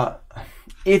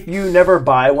if you never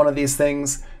buy one of these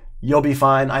things, you'll be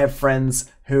fine. I have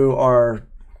friends who are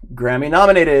Grammy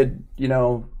nominated, you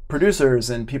know,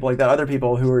 producers and people like that, other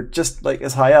people who are just like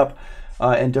as high up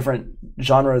in different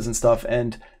genres and stuff,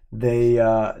 and they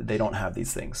don't have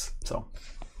these things.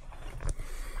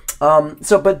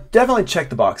 But definitely check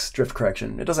the box, drift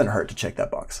correction. It doesn't hurt to check that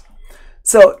box.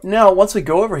 So now once we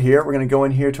go over here, we're going to go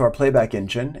in here to our Playback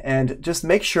Engine and just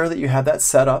make sure that you have that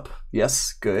set up.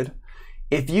 Yes, good.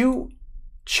 If you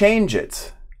change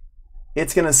it,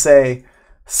 it's going to say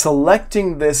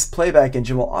selecting this Playback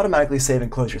Engine will automatically save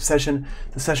and close your session.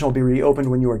 The session will be reopened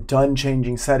when you are done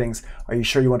changing settings. Are you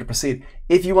sure you want to proceed?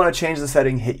 If you want to change the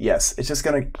setting, hit yes. It's just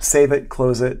going to save it,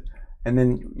 close it, and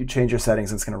then you change your settings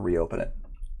and it's going to reopen it.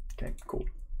 Okay, cool.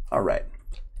 All right.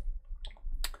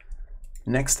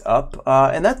 Next up,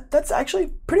 and that's actually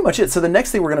pretty much it. So the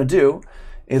next thing we're going to do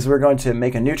is we're going to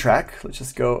make a new track. Let's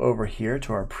just go over here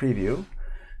to our preview,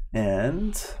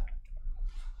 and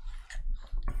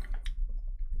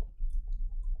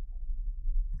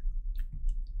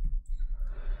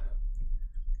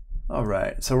All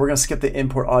right, so we're going to skip the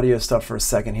import audio stuff for a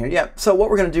second here. Yeah, so what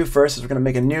we're going to do first is we're going to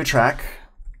make a new track.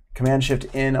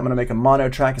 Command-Shift-N, I'm going to make a mono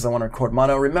track because I want to record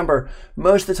mono. Remember,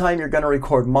 most of the time you're going to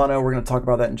record mono. We're going to talk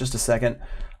about that in just a second.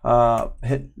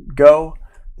 Hit go.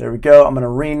 There we go. I'm going to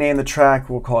rename the track.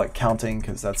 We'll call it counting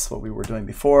because that's what we were doing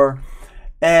before.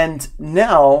 And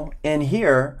now in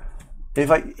here,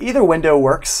 either window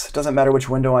works. It doesn't matter which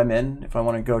window I'm in, if I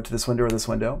want to go to this window or this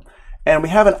window. And we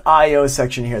have an I/O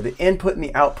section here, the input and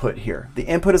the output here. The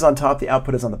input is on top, the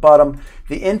output is on the bottom.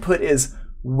 The input is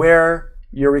where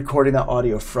you're recording that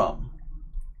audio from.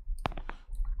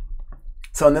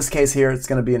 So in this case here, it's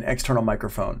going to be an external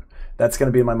microphone. That's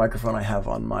going to be my microphone I have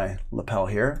on my lapel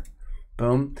here.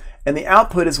 Boom. And the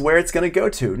output is where it's going to go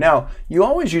to. Now, you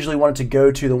always usually want it to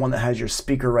go to the one that has your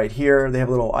speaker right here. They have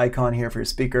a little icon here for your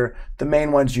speaker. The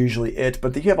main one's usually it,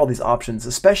 but you have all these options,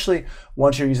 especially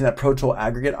once you're using that Pro Tool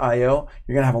Aggregate I/O,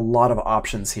 you're going to have a lot of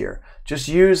options here. Just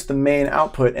use the main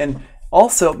output, and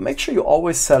also make sure you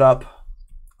always set up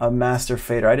a master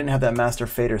fader. I didn't have that master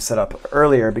fader set up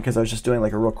earlier because I was just doing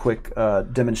like a real quick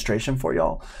demonstration for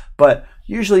y'all. But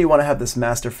usually you want to have this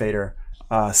master fader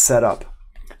set up.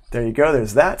 There you go,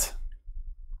 there's that.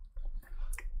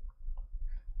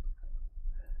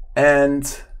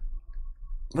 And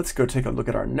let's go take a look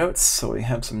at our notes. So we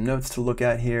have some notes to look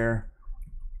at here.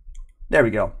 There we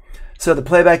go. So the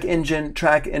Playback Engine,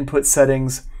 track input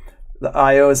settings, the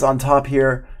I/O is on top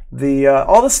here.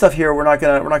 All this stuff here we're not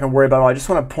gonna worry about. I just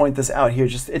want to point this out here.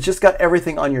 It's just got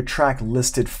everything on your track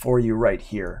listed for you right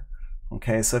here.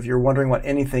 Okay, so if you're wondering what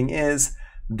anything is,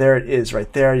 there it is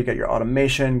right there. You got your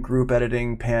automation, group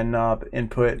editing, pan knob,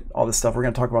 input, all this stuff. We're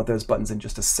going to talk about those buttons in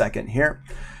just a second here.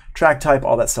 Track type,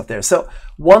 all that stuff there. So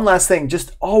one last thing,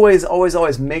 just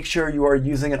always make sure you are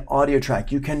using an audio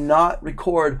track. You cannot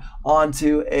record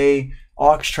onto a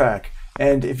aux track.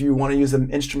 And if you want to use an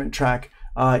instrument track,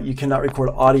 you cannot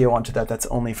record audio onto that. That's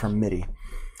only for MIDI.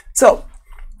 So,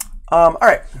 all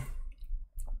right,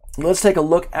 let's take a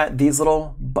look at these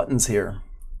little buttons here.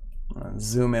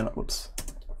 Zoom in, whoops.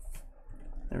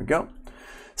 There we go.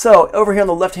 So over here on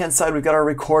the left-hand side, we've got our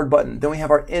record button. Then we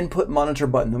have our input monitor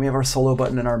button. Then we have our solo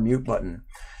button and our mute button.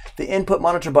 The input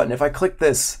monitor button, if I click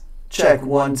this, check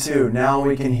 1, 2. Now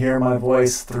we can hear my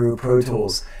voice through Pro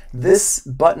Tools. This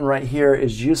button right here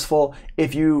is useful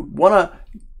if you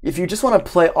just want to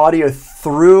play audio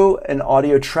through an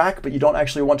audio track, but you don't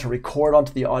actually want to record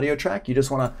onto the audio track. You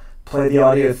just want to play the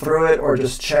audio through it or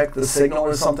just check the signal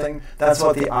or something. That's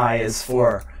what the I is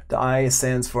for. The I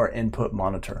stands for input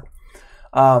monitor.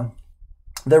 The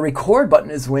record button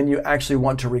is when you actually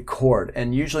want to record.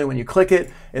 And usually when you click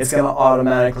it, it's going to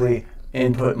automatically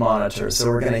input monitor. So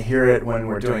we're going to hear it when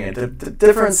we're doing it. The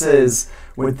difference is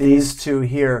with these two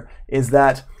here is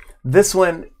that this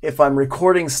one, if I'm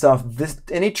recording stuff,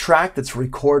 any track that's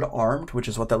record armed, which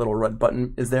is what that little red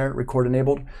button is there, record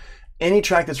enabled, any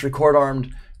track that's record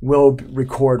armed will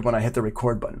record when I hit the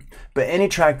record button. But any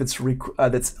track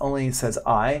that's only says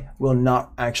I will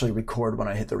not actually record when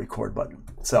I hit the record button.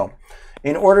 So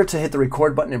in order to hit the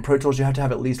record button in Pro Tools, you have to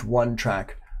have at least one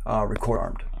track record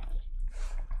armed.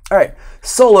 All right,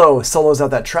 solo's out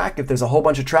that track. If there's a whole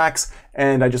bunch of tracks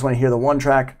and I just want to hear the one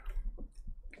track,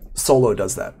 solo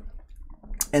does that.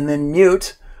 And then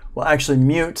mute will actually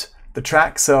mute the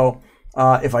track. So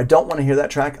if I don't want to hear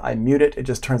that track, I mute it. It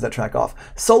just turns that track off.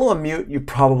 Solo and mute you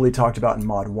probably talked about in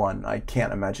Mod 1. I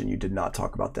can't imagine you did not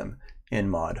talk about them in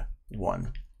Mod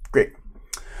 1. Great.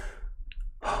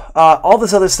 All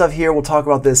this other stuff here, we'll talk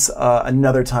about this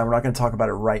another time. We're not going to talk about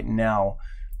it right now.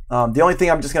 The only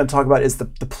thing I'm just going to talk about is the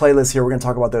playlist here. We're going to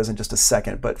talk about those in just a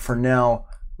second. But for now,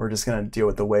 we're just going to deal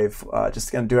with the wave.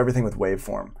 Just going to do everything with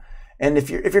waveform. And if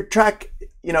your track,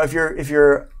 if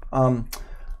your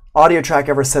audio track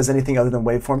ever says anything other than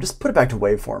waveform, just put it back to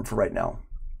waveform for right now.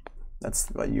 That's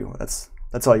all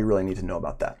you really need to know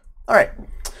about that. All right.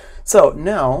 So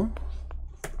now,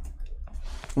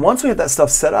 once we have that stuff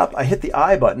set up, I hit the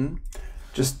I button.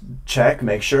 Just check,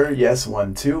 make sure, yes,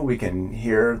 1, 2. We can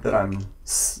hear that I'm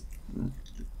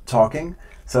talking.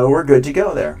 So we're good to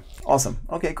go there. Awesome.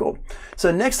 Okay, cool. So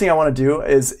the next thing I want to do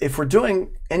is if we're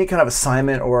doing any kind of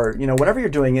assignment or, whenever you're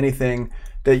doing anything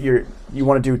that you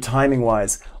want to do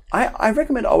timing-wise, I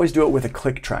recommend always do it with a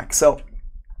click track. So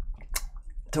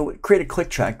to create a click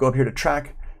track, go up here to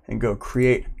track and go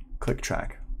create click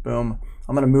track. Boom.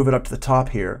 I'm going to move it up to the top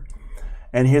here.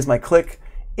 And here's my click.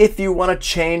 If you want to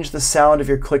change the sound of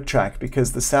your click track,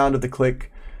 because the sound of the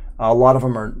click, a lot of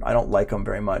them I don't like them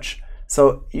very much.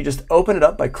 So you just open it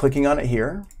up by clicking on it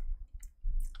here.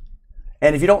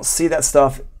 And if you don't see that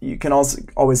stuff, you can also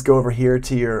always go over here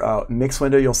to your mix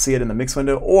window. You'll see it in the mix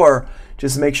window, or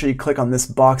just make sure you click on this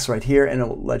box right here and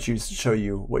it'll let you show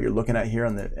you what you're looking at here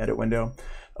on the edit window.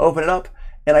 Open it up,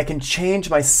 and I can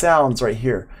change my sounds right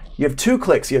here. You have 2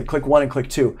 clicks. You have click 1 and click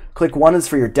 2. Click 1 is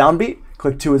for your downbeat.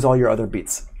 Click 2 is all your other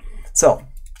beats. So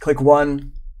click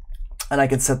 1, and I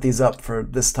can set these up for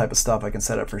this type of stuff. I can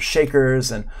set it for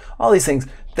shakers and all these things.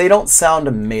 They don't sound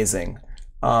amazing.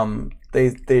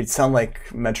 They sound like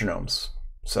metronomes.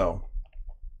 So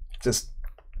just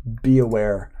be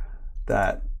aware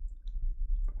that,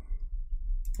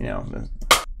 you know,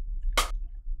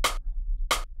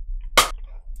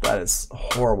 that is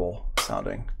horrible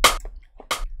sounding.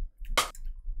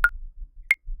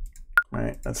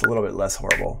 Right? That's a little bit less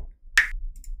horrible.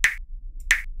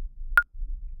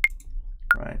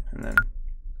 Right?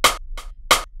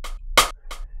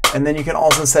 And then you can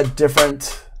also set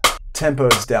different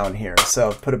tempos down here.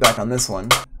 So put it back on this one.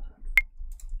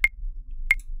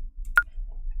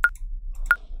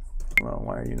 Well,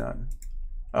 why are you not?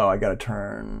 Oh, I gotta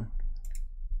turn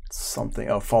something.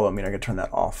 Oh, follow me. I gotta turn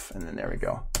that off, and then there we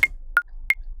go.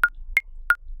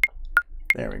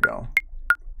 There we go.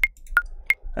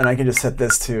 And I can just set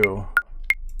this to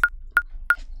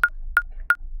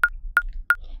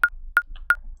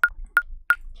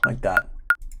like that.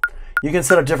 You can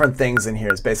set up different things in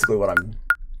here is basically what I'm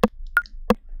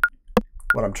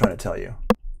trying to tell you.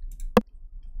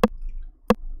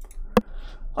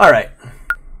 All right.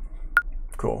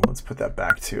 Cool. Let's put that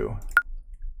back to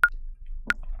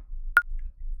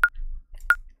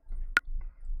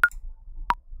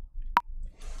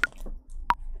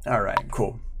all right,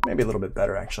 cool. Maybe a little bit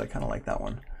better, actually. I kind of like that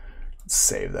one. Let's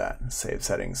save that. Save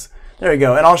settings. There we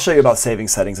go. And I'll show you about saving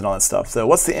settings and all that stuff. So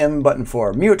what's the M button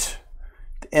for? Mute.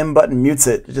 The M button mutes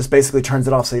it. It just basically turns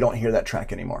it off so you don't hear that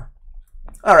track anymore.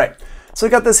 All right. So we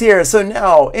got this here. So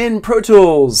now in Pro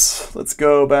Tools, let's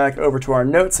go back over to our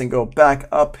notes and go back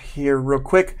up here real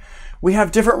quick. We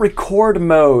have different record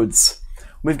modes.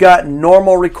 We've got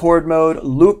normal record mode,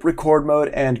 loop record mode,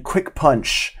 and quick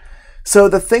punch. So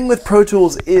the thing with Pro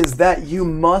Tools is that you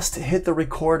must hit the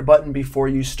record button before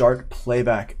you start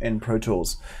playback in Pro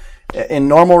Tools. In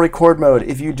normal record mode,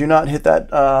 if you do not hit that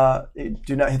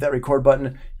record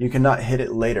button, you cannot hit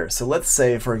it later. So let's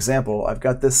say, for example, I've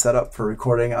got this set up for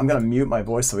recording. I'm going to mute my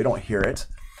voice so we don't hear it.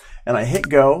 And I hit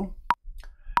go.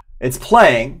 It's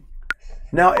playing.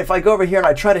 Now, if I go over here and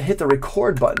I try to hit the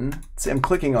record button, see I'm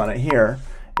clicking on it here,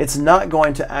 it's not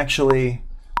going to actually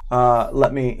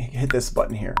let me hit this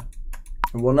button here.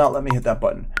 It will not let me hit that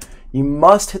button. You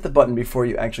must hit the button before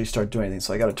you actually start doing anything.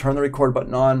 So I got to turn the record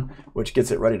button on, which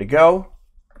gets it ready to go.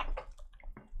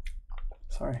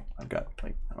 Sorry, I've got,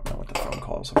 like, I don't know what the phone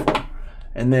calls are for.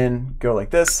 And then go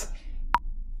like this.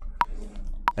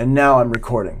 And now I'm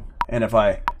recording. And if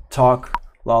I talk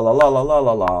la la la la la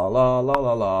la la la la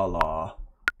la la la,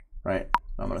 right?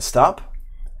 I'm going to stop.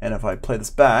 And if I play this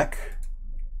back,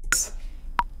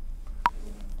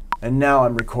 and now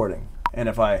I'm recording. And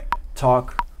if I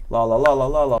talk la la la la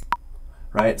la la,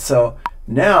 right? So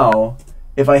now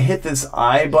if I hit this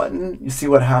I button, you see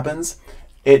what happens?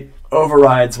 It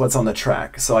overrides what's on the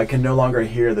track, so I can no longer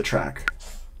hear the track.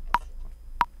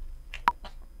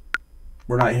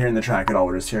 We're not hearing the track at all,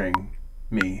 we're just hearing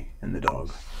me and the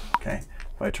dog. Okay,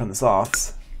 if I turn this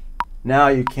off, now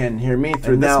you can hear me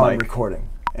through this mic. I'm recording.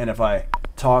 And if I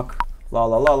talk la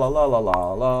la la la la la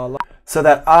la la la, so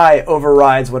that I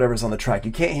overrides whatever's on the track.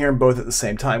 You can't hear them both at the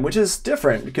same time, which is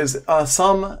different because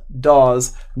some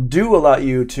DAWs do allow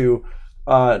you to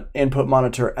input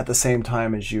monitor at the same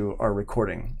time as you are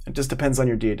recording. It just depends on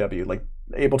your DAW. Like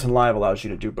Ableton Live allows you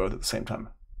to do both at the same time.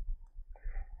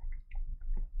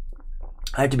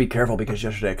 I have to be careful because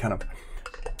yesterday I kind of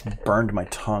burned my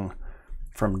tongue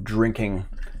from drinking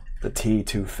the tea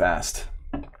too fast.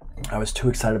 I was too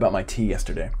excited about my tea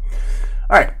yesterday.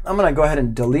 All right, I'm going to go ahead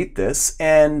and delete this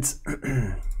and let's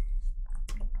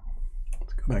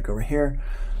go back over here.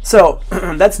 So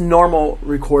that's normal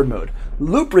record mode.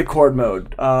 Loop record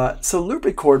mode. So loop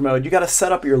record mode, you got to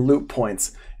set up your loop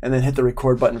points and then hit the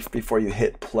record button before you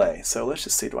hit play. So let's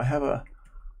just see, do I have a,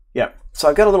 yeah. So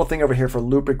I've got a little thing over here for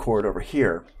loop record over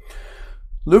here.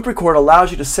 Loop record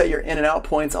allows you to set your in and out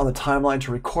points on the timeline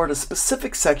to record a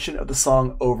specific section of the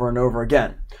song over and over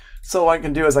again. So what I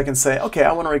can do is I can say, okay,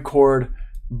 I want to record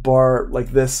bar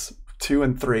like this, 2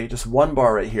 and 3, just one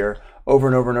bar right here, over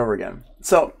and over and over again.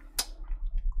 So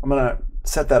I'm going to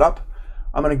set that up.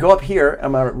 I'm going to go up here,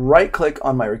 I'm going to right click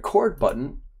on my record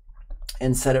button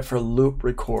and set it for loop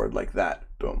record like that.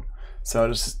 Boom. So I'll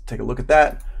just take a look at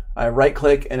that. I right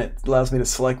click and it allows me to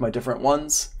select my different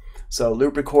ones. So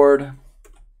loop record.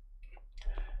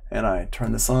 and I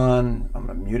turn this on. I'm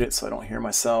going to mute it so I don't hear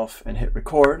myself and hit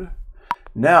record.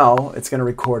 Now it's going to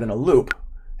record in a loop.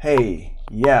 Hey,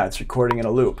 yeah, it's recording in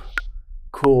a loop.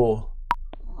 Cool.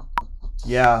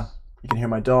 Yeah, you can hear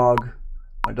my dog.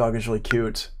 My dog is really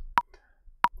cute.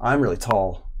 I'm really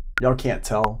tall. Y'all can't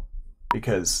tell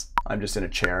because I'm just in a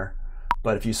chair.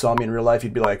 But if you saw me in real life,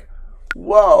 you'd be like,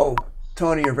 whoa,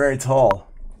 Tony, you're very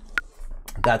tall.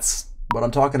 That's what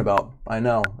I'm talking about. I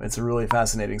know, it's really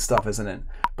fascinating stuff, isn't it?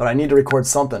 But I need to record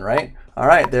something, right? All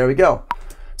right, there we go.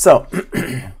 So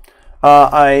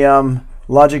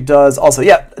Logic does also,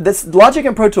 yeah, this Logic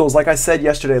and Pro Tools, like I said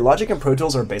yesterday, Logic and Pro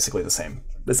Tools are basically the same.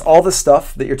 This, all the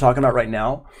stuff that you're talking about right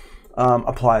now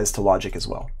applies to Logic as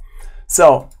well.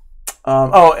 So,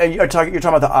 oh, and you're talking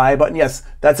about the I button. Yes,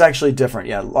 that's actually different.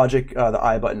 Yeah, Logic, the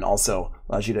I button also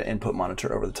allows you to input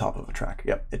monitor over the top of a track.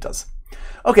 Yep, it does.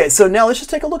 Okay, so now let's just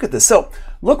take a look at this. So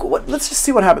let's just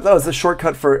see what happens. That was the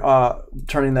shortcut for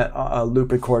turning that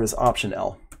loop record as Option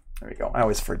L. There we go. I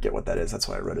always forget what that is. That's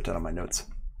why I wrote it down on my notes.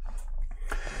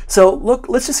 So look,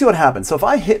 let's just see what happens. So if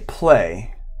I hit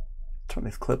play, turn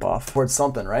this clip off, towards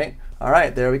something, right? All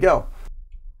right, there we go.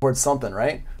 Towards something,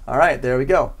 right? All right, there we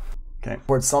go. Okay,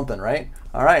 towards something, right?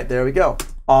 All right, there we go.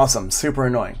 Awesome, super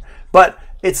annoying. But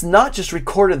it's not just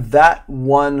recorded that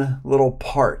one little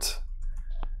part.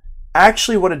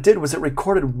 Actually, what it did was it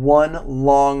recorded one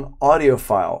long audio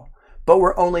file, but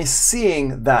we're only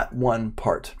seeing that one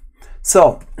part.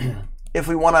 So if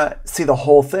we want to see the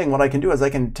whole thing, what I can do is I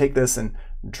can take this and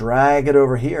drag it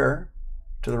over here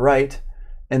to the right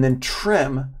and then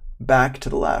trim back to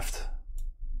the left.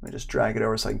 Let me just drag it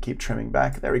over so I can keep trimming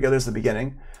back. There we go, there's the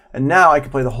beginning. And now I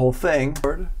can play the whole thing.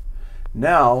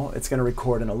 Now it's going to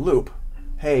record in a loop.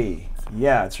 Hey,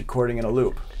 yeah, it's recording in a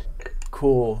loop.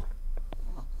 Cool.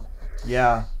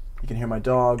 Yeah, you can hear my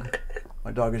dog.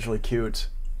 My dog is really cute.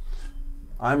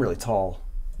 I'm really tall.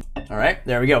 All right,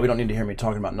 there we go. We don't need to hear me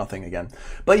talking about nothing again.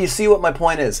 But you see what my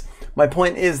point is. My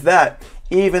point is that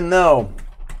even though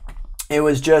it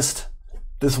was just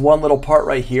this one little part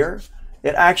right here,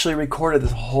 it actually recorded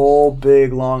this whole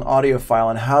big long audio file.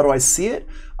 And how do I see it?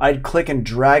 I'd click and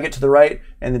drag it to the right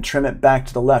and then trim it back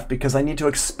to the left because I need to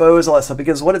expose all that stuff,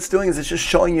 because what it's doing is it's just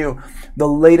showing you the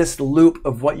latest loop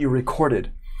of what you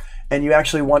recorded. And you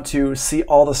actually want to see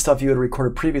all the stuff you had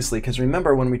recorded previously, because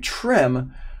remember, when we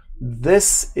trim,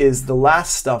 this is the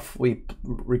last stuff we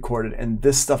recorded, and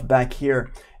this stuff back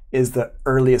here is the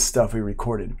earliest stuff we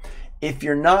recorded. If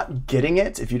you're not getting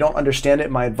it, if you don't understand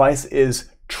it, my advice is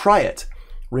try it.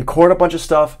 Record a bunch of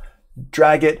stuff,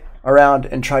 drag it around,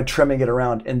 and try trimming it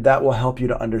around, and that will help you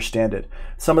to understand it.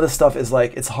 Some of the stuff is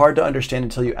like, it's hard to understand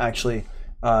until you actually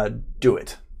do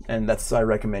it. And that's why I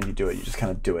recommend you do it. You just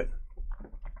kind of do it.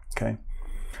 Okay.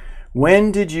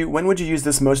 When would you use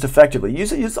this most effectively?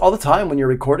 Use it all the time when you're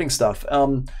recording stuff.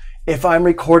 If I'm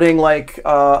recording like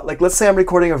let's say I'm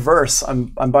recording a verse, I'm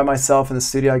by myself in the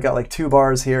studio. I got like 2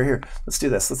 bars here. Here, let's do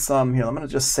this. Let's here. I'm gonna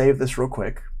just save this real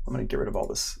quick. I'm gonna get rid of all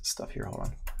this stuff here. Hold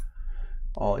on.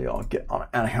 All y'all get on.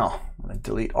 Anyhow, I'm gonna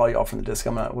delete all y'all from the disk.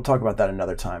 We'll talk about that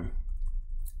another time.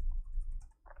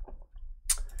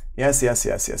 Yes.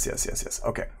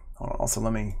 Okay. Hold on. Also,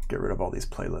 let me get rid of all these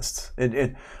playlists.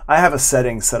 I have a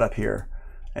setting set up here,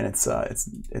 and it's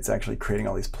actually creating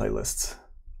all these playlists.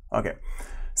 Okay,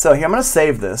 so here I'm going to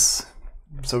save this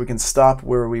so we can stop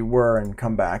where we were and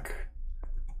come back.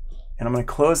 And I'm going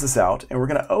to close this out, and we're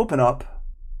going to open up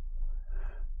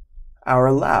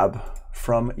our lab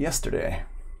from yesterday.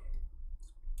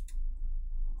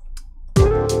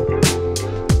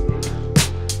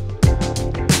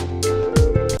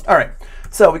 All right.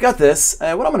 So we got this,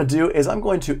 and what I'm going to do is I'm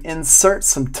going to insert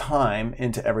some time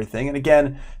into everything. And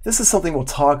again, this is something we'll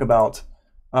talk about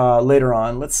later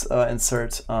on. Let's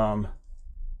insert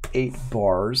 8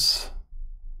 bars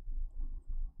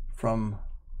from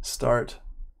start.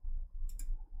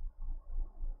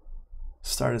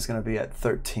 Start is going to be at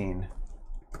 13.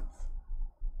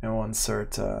 And we'll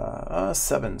insert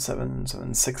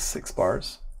 6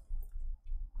 bars.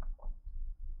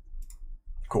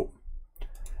 Cool.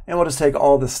 And we'll just take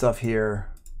all this stuff here.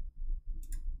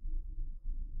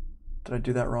 Did I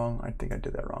do that wrong? I think I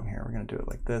did that wrong here. We're going to do it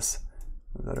like this.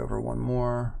 Move that over one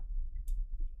more.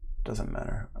 Doesn't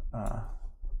matter.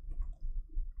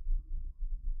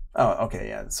 Oh, okay,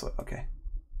 yeah, that's what, okay.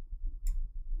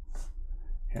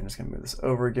 Here, I'm just going to move this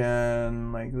over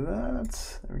again like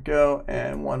that. There we go.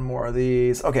 And one more of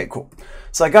these. Okay, cool.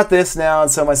 So I got this now,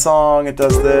 and so my song, it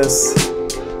does this.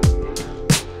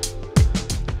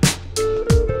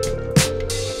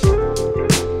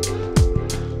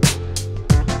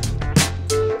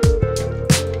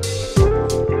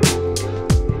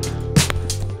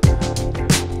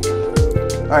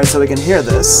 right, so we can hear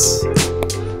this.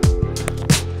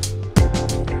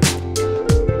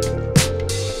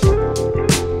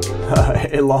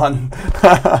 Elon,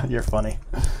 you're funny.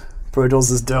 Pro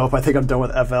Tools is dope. I think I'm done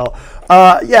with FL.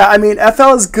 Yeah, I mean,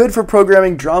 FL is good for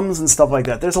programming drums and stuff like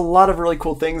that. There's a lot of really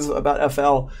cool things about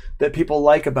FL that people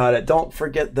like about it. Don't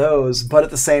forget those. But at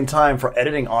the same time, for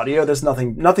editing audio, there's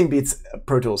nothing beats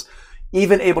Pro Tools.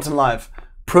 Even Ableton Live.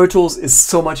 Pro Tools is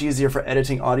so much easier for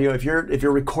editing audio. If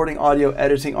you're recording audio,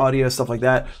 editing audio, stuff like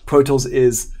that, Pro Tools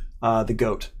is the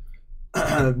GOAT.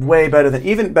 Way better than,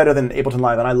 even better than Ableton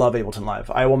Live, and I love Ableton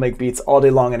Live. I will make beats all day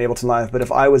long in Ableton Live, but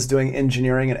if I was doing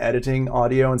engineering and editing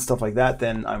audio and stuff like that,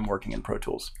 then I'm working in Pro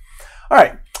Tools. All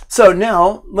right, so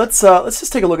now let's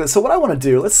just take a look at this. So what I want to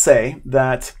do, let's say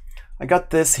that I got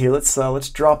this here. Let's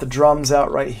drop the drums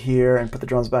out right here and put the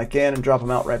drums back in and drop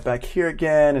them out right back here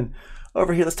again. And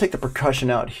over here, let's take the percussion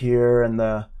out here and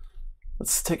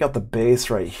let's take out the bass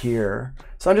right here.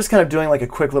 So I'm just kind of doing like a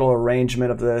quick little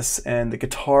arrangement of this and the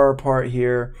guitar part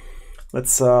here.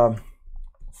 Let's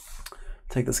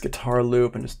take this guitar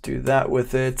loop and just do that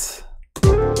with it.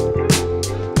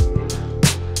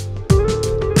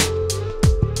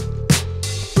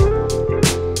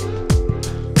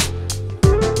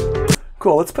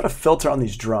 Cool, let's put a filter on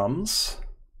these drums.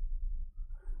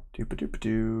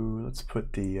 Let's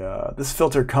put the, this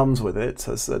filter comes with it.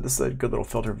 So this is a good little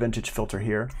filter, vintage filter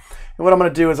here. And what I'm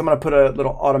gonna do is I'm gonna put a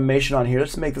little automation on here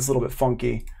just to make this a little bit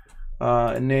funky.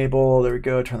 Enable, there we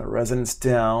go, turn the resonance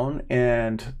down,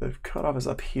 and the cutoff is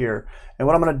up here. And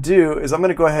what I'm gonna do is I'm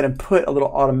gonna go ahead and put a little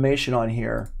automation on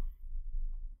here.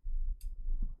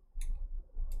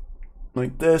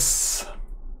 Like this.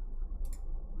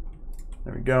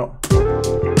 There we go.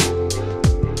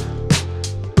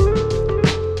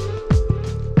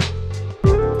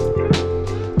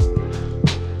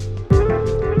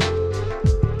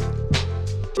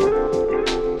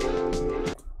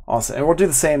 Awesome, and we'll do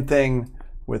the same thing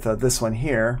with this one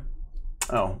here.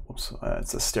 Oh, whoops,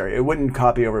 it's a stereo. It wouldn't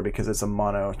copy over because it's a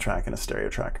mono track and a stereo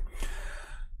track.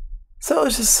 So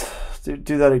let's just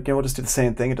do that again. We'll just do the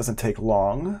same thing. It doesn't take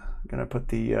long. I'm gonna put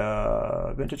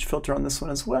the vintage filter on this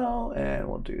one as well, and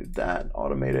we'll do that,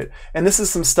 automate it. And this is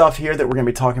some stuff here that we're gonna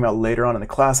be talking about later on in the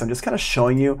class. I'm just kind of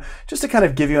showing you, just to kind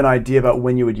of give you an idea about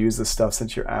when you would use this stuff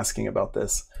since you're asking about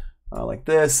this. Like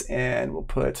this, and we'll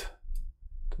put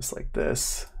just like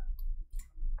this.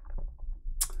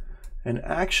 And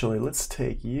actually, let's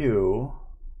take you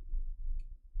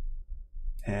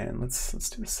and let's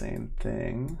do the same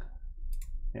thing.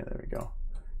 Yeah, there we go.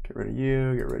 Get rid of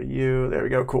you, get rid of you. There we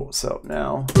go, cool. So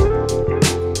now.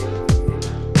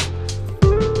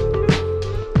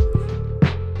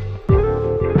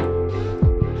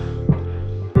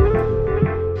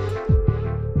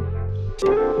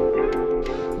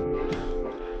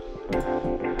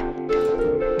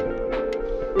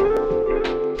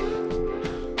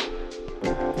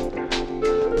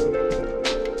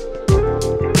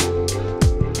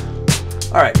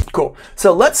 All right, cool.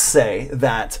 So let's say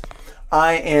that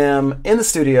I am in the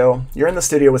studio, you're in the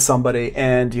studio with somebody,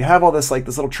 and you have all this, like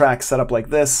this little track set up like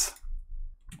this,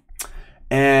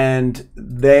 and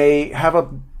they have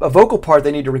a vocal part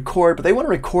they need to record, but they want to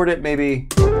record it maybe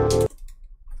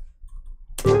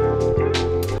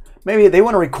they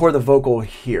want to record the vocal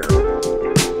here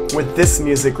with this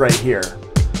music right here.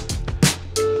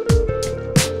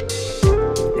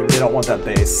 They don't want that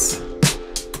bass.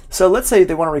 So let's say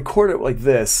they want to record it like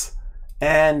this,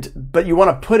 but you want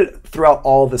to put it throughout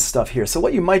all this stuff here. So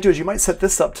what you might do is you might set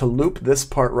this up to loop this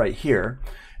part right here.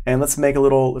 And let's make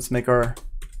our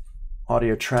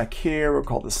audio track here. We'll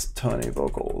call this Tony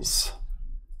Vocals.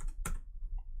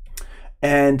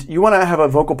 And you want to have a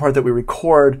vocal part that we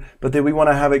record, but then we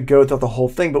want to have it go throughout the whole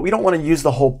thing, but we don't want to use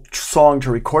the whole song to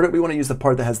record it. We want to use the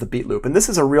part that has the beat loop. And this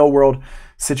is a real world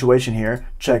situation here.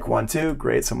 Check 1, 2,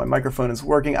 great. So my microphone is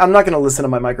working. I'm not going to listen to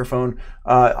my microphone.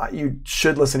 You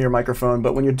should listen to your microphone,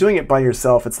 but when you're doing it by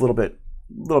yourself, it's a little bit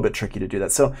tricky to do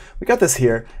that. So we got this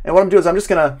here. And what I'm doing is I'm just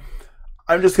gonna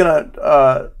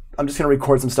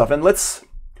record some stuff, and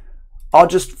I'll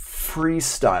just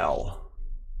freestyle.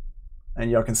 And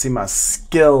y'all can see my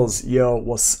skills. Yo,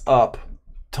 what's up?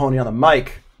 Tony on the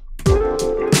mic.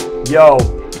 Yo,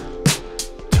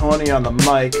 Tony on the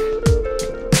mic.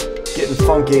 Getting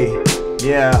funky.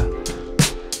 Yeah.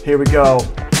 Here we go.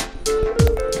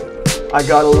 I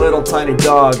got a little tiny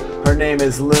dog. Her name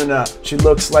is Luna. She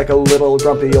looks like a little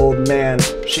grumpy old man.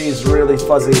 She's really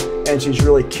fuzzy and she's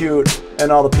really cute.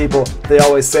 And all the people, they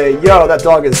always say, yo, that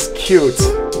dog is cute.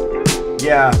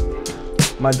 Yeah,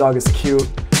 my dog is cute.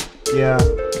 Yeah,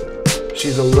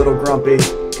 she's a little grumpy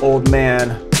old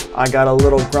man. I got a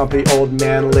little grumpy old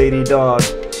man lady dog.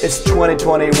 It's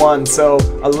 2021, so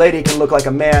a lady can look like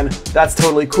a man. That's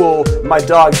totally cool. My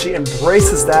dog, she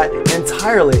embraces that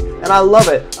entirely, and I love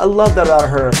it. I love that about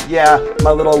her. Yeah, my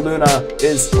little Luna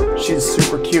she's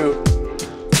super cute.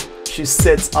 She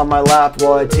sits on my lap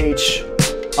while I teach.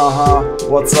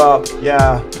 What's up?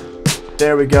 Yeah,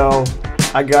 there we go.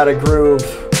 I got a groove.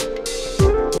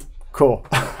 Cool.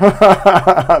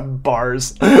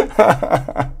 Bars.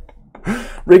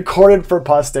 Recorded for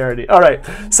posterity. All right,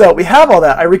 so we have all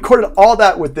that. I recorded all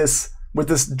that with this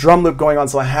drum loop going on,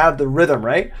 so I have the rhythm,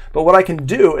 right? But what I can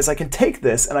do is I can take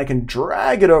this and I can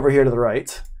drag it over here to the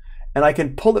right, and I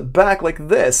can pull it back like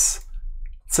this.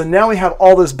 So now we have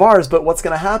all those bars, but what's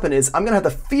going to happen is I'm going to have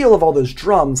the feel of all those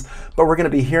drums, but we're going to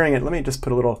be hearing it. Let me just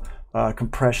put a little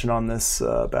compression on this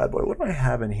bad boy. What do I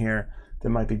have in here that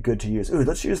might be good to use? Ooh,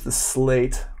 let's use the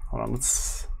slate. Hold on,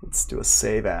 let's do a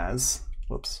save as.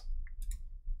 Whoops.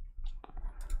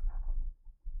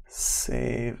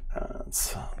 Save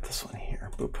as this one here.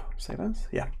 Boop. Save as?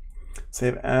 Yeah.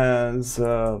 Save as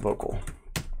vocal.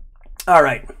 All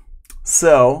right.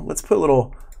 So let's put a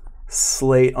little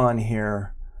slate on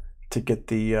here to get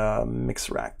the mix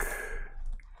rack.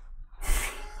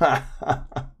 I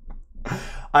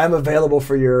am available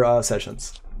for your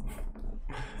sessions.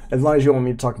 As long as you want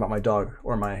me to talk about my dog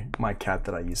or my cat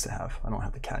that I used to have. I don't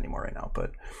have the cat anymore right now,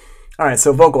 but all right,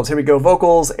 so vocals. Here we go.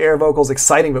 Vocals, air vocals,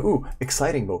 exciting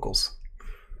vocals.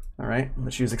 All right,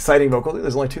 let's use exciting vocals.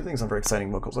 There's only two things under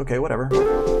exciting vocals. Okay, whatever.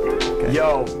 Okay.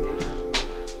 Yo,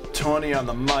 Tony on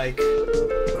the mic.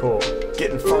 Cool.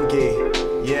 Getting funky.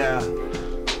 Yeah.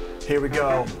 Here we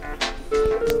go.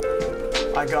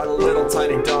 I got a little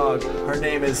tiny dog. Her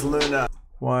name is Luna.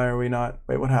 Why are we not?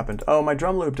 Wait, what happened? Oh, my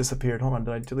drum loop disappeared. Hold on,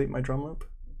 did I delete my drum loop?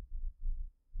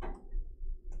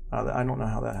 I don't know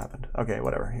how that happened. Okay,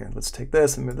 whatever. Here, let's take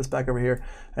this and move this back over here.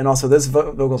 And also, this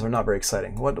vocals are not very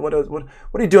exciting. What are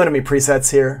you doing to me,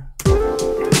 presets here?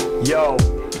 Yo.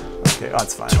 Okay, oh,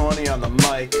 it's fine. Tony on the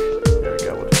mic. There we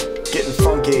go. Getting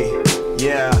funky.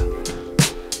 Yeah.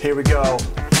 Here we go.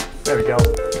 There we go.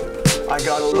 I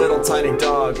got a little tiny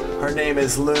dog. Her name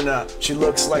is Luna. She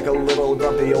looks like a little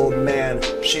grumpy old man.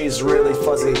 She's really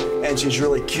fuzzy and she's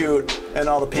really cute. And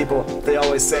all the people, they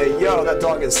always say, yo, that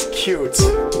dog is cute.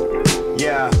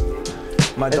 Yeah,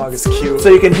 my dog is cute. So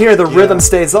you can hear the rhythm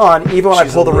stays on even when I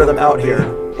pull the rhythm out here.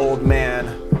 Old man.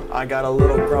 I got a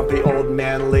little grumpy old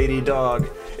man lady dog.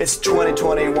 It's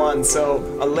 2021, so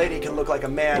a lady can look like a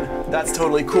man. That's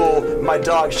totally cool. My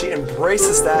dog, she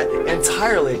embraces that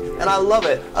entirely, and I love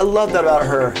it. I love that about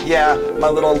her. Yeah, my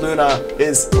little Luna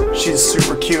she's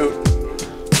super cute.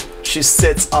 She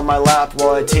sits on my lap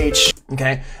while I teach.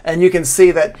 Okay, and you can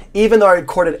see that even though I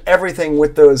recorded everything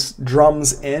with those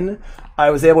drums in,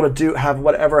 I was able to have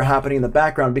whatever happening in the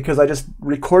background because I just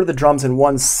recorded the drums in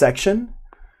one section,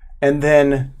 and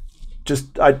then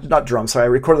I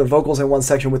recorded the vocals in one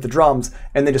section with the drums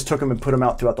and then just took them and put them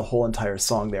out throughout the whole entire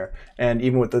song there. And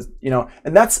even with the,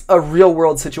 and that's a real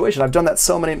world situation. I've done that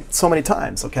so many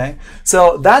times, okay?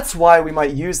 So that's why we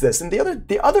might use this. And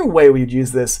the other way we'd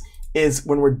use this is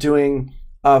when we're doing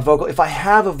a vocal, if I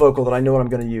have a vocal that I know what I'm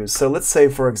gonna use. So let's say,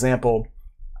 for example,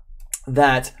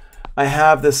 that I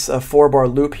have this 4-bar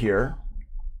loop here,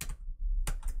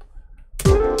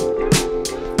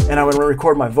 and I want to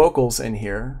record my vocals in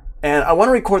here. And I want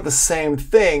to record the same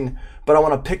thing, but I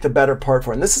want to pick the better part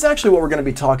for it. And this is actually what we're going to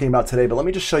be talking about today, but let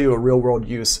me just show you a real world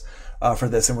use for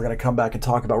this, and we're going to come back and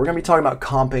talk about. We're going to be talking about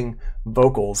comping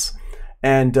vocals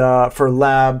and for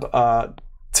lab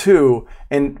 2,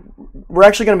 and we're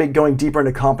actually going to be going deeper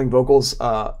into comping vocals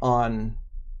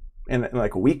in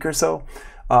like a week or so.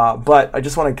 But I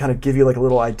just want to kind of give you like a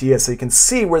little idea so you can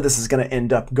see where this is going to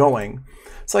end up going.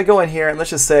 So I go in here and let's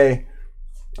just say,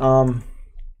 let's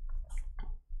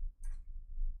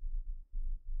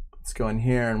go in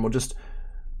here and we'll just,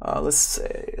 let's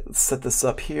set this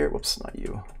up here. Whoops, not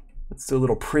you. Let's do a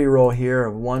little pre-roll here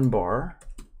of 1 bar.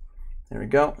 There we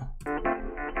go.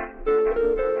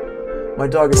 My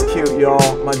dog is cute,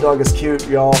 y'all. My dog is cute,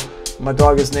 y'all. My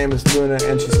dog's name is Luna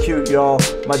and she's cute, y'all.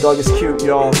 My dog is cute,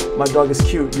 y'all. My dog is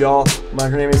cute, y'all.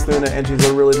 Her name is Luna and she's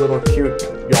a really little cute,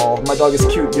 y'all. My dog is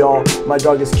cute, y'all. My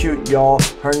dog is cute, y'all.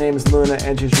 Her name is Luna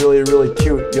and she's really, really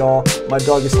cute, y'all. My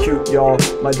dog is cute, y'all.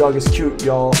 My dog is cute,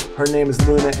 y'all. Her name is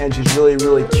Luna and she's really,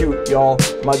 really cute, y'all.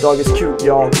 My dog is cute,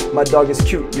 y'all. My dog is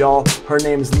cute, y'all. Her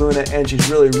name is Luna and she's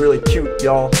really, really cute,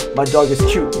 y'all. My dog is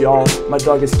cute, y'all. My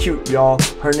dog is cute, y'all.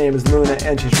 Her name is Luna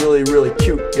and she's really, really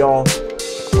cute, y'all.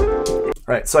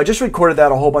 Right, so I just recorded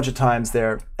that a whole bunch of times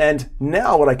there, and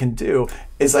now what I can do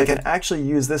is I can actually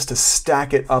use this to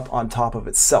stack it up on top of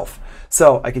itself.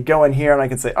 So I could go in here and I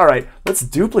can say, all right, let's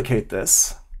duplicate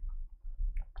this,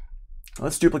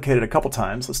 Let's duplicate it a couple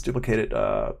times. Let's duplicate it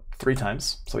 3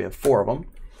 times. So we have 4 of them.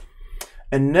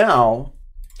 And now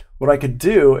what I could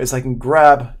do is I can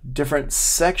grab different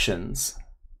sections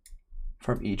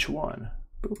from each one.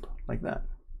 Boop, like that.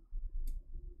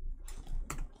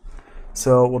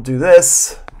 So we'll do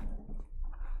this.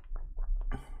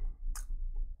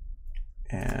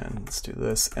 And let's do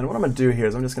this. And what I'm going to do here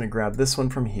is I'm just going to grab this one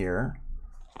from here.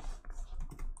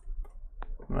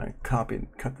 I'm going to copy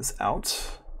and cut this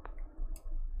out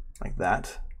like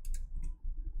that.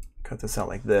 Cut this out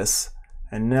like this.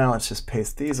 And now let's just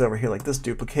paste these over here like this,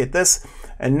 duplicate this.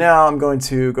 And now I'm going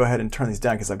to go ahead and turn these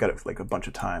down because I've got it like a bunch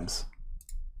of times.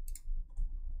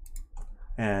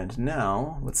 And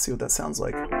now let's see what that sounds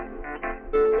like.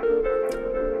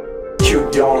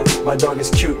 Cute, y'all. My dog is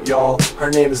cute, y'all. Her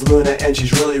name is Luna and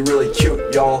she's really, really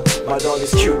cute, y'all. My dog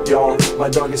is cute, y'all. My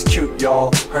dog is cute,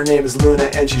 y'all. Her name is Luna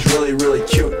and she's really, really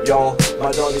cute, y'all.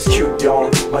 My dog is cute,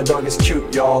 y'all. My dog is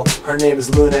cute, y'all. Her name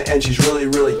is Luna and she's really,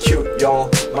 really cute, y'all.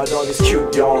 My dog is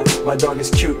cute, y'all. My dog is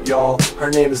cute, y'all. Her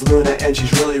name is Luna and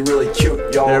she's really, really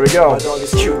cute, y'all. There we go. My dog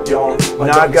is cute, y'all.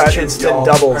 Now I've got instant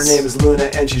doubles. Her name is Luna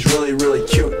and she's really, really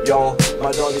cute, y'all.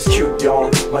 My dog is cute,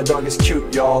 y'all. My dog is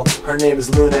cute, y'all. Her name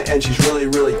is Luna and she's really,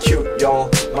 really cute, y'all.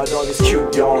 My dog is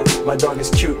cute, y'all. My dog is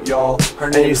cute, y'all. Her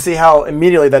name. And you see how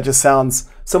immediately that just sounds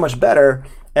so much better.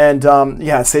 And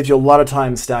yeah, it saves you a lot of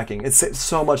time stacking. It saves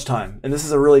so much time. And this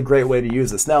is a really great way to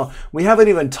use this. Now, we haven't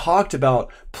even talked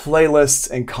about playlists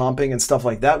and comping and stuff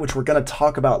like that, which we're going to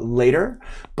talk about later.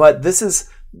 But this is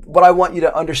what I want you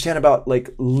to understand about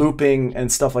like looping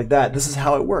and stuff like that. This is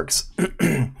how it works.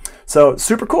 So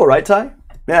super cool, right, Ty?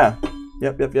 Yeah.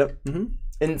 Yep. Mm-hmm.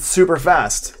 And super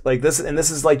fast like this. And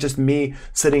this is like just me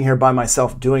sitting here by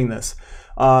myself doing this.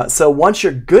 So once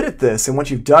you're good at this and once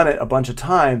you've done it a bunch of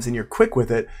times and you're quick with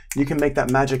it, you can make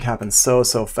that magic happen so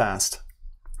fast.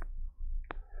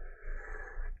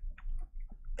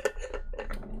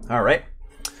 All right.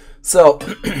 So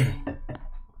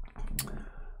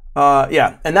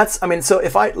yeah, and that's, I mean, so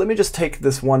if let me just take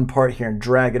this one part here and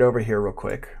drag it over here real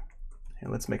quick.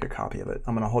 And let's make a copy of it.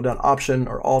 I'm going to hold down Option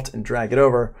or Alt and drag it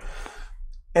over.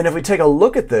 And if we take a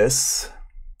look at this,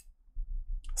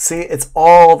 see, it's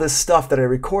all this stuff that I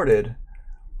recorded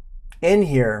in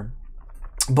here,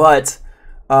 but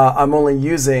I'm only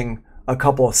using a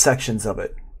couple of sections of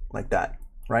it like that,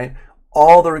 right?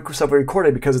 All the stuff we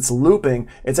recorded, because it's looping,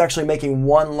 it's actually making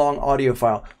one long audio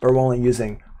file, but we're only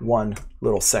using one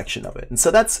little section of it. And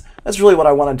so that's really what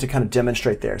I wanted to kind of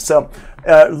demonstrate there. So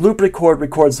loop record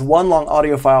records one long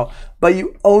audio file, but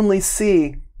you only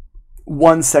see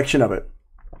one section of it.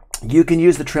 You can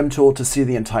use the trim tool to see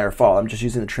the entire file. I'm just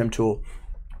using the trim tool.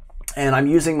 And I'm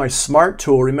using my smart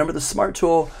tool. Remember the smart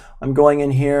tool? I'm going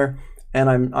in here and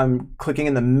I'm clicking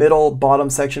in the middle bottom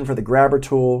section for the grabber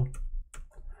tool.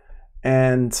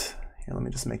 And here, let me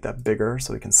just make that bigger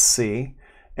so we can see.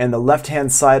 And the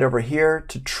left-hand side over here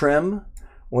to trim,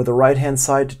 or the right-hand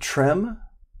side to trim,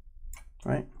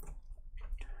 right?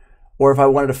 Or if I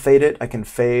wanted to fade it, I can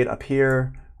fade up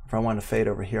here. If I want to fade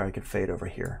over here, I can fade over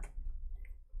here.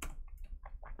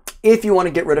 If you want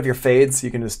to get rid of your fades,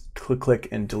 you can just click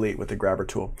and delete with the grabber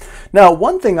tool. Now,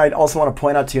 one thing I'd also want to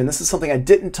point out to you, and this is something I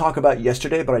didn't talk about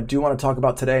yesterday, but I do want to talk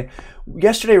about today.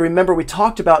 Yesterday, remember, we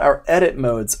talked about our edit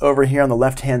modes over here on the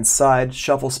left-hand side,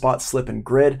 shuffle, spot, slip, and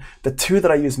grid. The two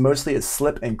that I use mostly is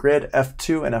slip and grid,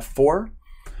 F2 and F4.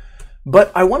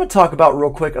 But I want to talk about real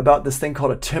quick about this thing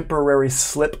called a temporary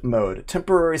slip mode.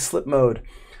 Temporary slip mode,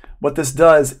 what this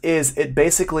does is it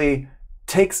basically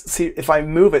see, if I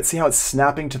move it, see how it's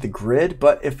snapping to the grid?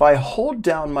 But if I hold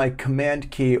down my command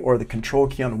key or the control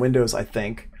key on Windows, I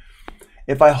think,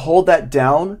 if I hold that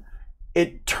down,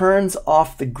 it turns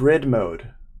off the grid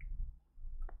mode.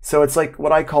 So it's like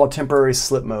what I call a temporary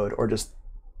slip mode, or just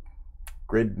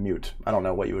grid mute. I don't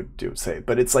know what you would say,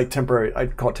 but it's like temporary,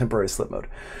 I'd call it temporary slip mode.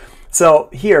 So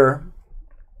here,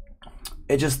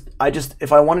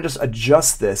 if I want to just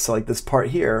adjust this, so like this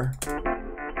part here,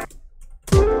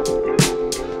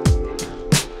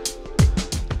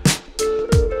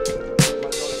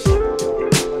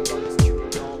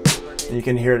 and you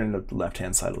can hear it in the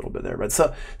left-hand side a little bit there. But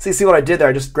so see what I did there?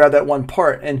 I just grabbed that one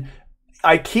part, and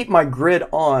I keep my grid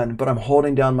on, but I'm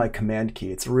holding down my command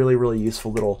key. It's a really, really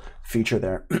useful little feature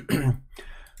there.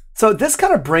 So this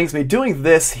kind of brings me, doing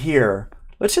this here,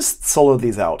 let's just solo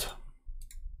these out.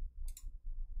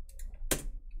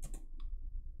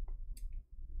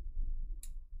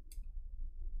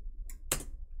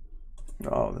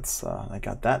 Oh, that's I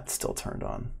got that still turned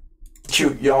on.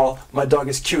 Cute, y'all. My dog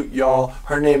is cute, y'all.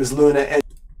 Her name is Luna. And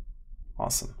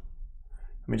awesome.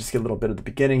 Let me just get a little bit at the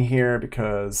beginning here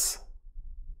because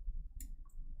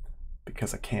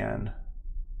I can.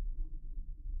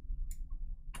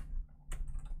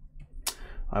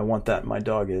 I want that my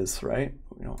dog is, right?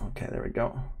 Okay, there we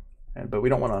go. But we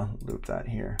don't want to loop that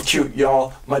here. Cute,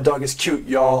 y'all. My dog is cute,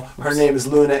 y'all. Her name is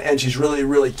Luna, and she's really,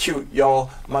 really cute, y'all.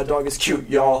 My dog is cute,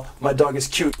 y'all. My dog is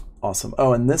cute. Awesome.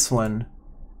 Oh, and this one,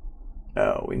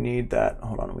 oh, we need that.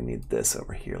 Hold on, we need this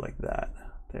over here like that.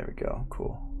 There we go.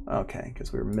 Cool. Okay,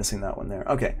 because we were missing that one there.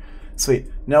 Okay, sweet.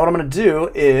 Now what I'm going to do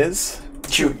is...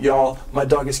 Cute, y'all. My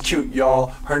dog is cute, y'all.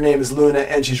 Her name is Luna,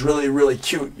 and she's really, really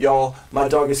cute, y'all. My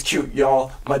dog is cute,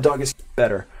 y'all. My dog is...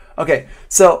 Better. Okay,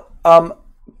 so,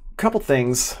 couple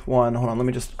things. One, hold on, let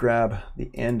me just grab the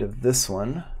end of this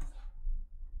one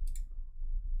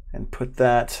and put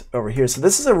that over here. So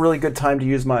this is a really good time to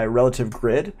use my relative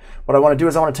grid. What I want to do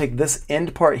is I want to take this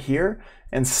end part here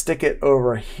and stick it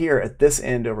over here at this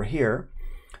end over here.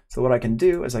 So what I can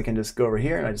do is I can just go over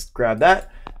here and I just grab that,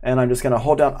 and I'm just going to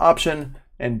hold down Option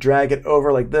and drag it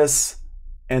over like this,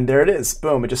 and there it is.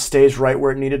 Boom, it just stays right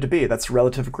where it needed to be. That's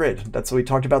relative grid. That's what we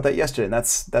talked about that yesterday, and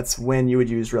that's when you would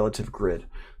use relative grid.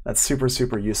 That's super,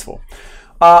 super useful.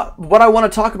 What I want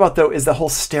to talk about, though, is the whole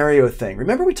stereo thing.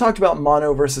 Remember we talked about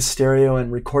mono versus stereo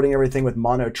and recording everything with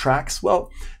mono tracks?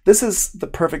 Well, this is the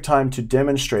perfect time to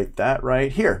demonstrate that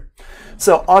right here.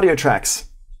 So audio tracks,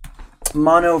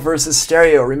 mono versus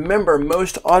stereo. Remember,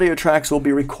 most audio tracks will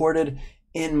be recorded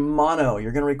in mono.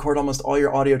 You're going to record almost all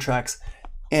your audio tracks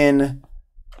in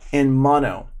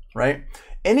mono, right?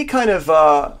 Any kind of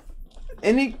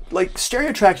like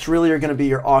stereo tracks really are going to be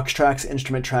your aux tracks,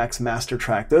 instrument tracks, master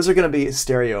track. Those are going to be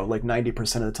stereo like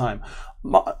 90% of the time.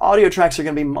 Audio tracks are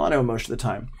going to be mono most of the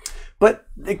time. But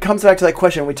it comes back to that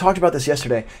question. We talked about this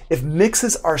yesterday. If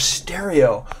mixes are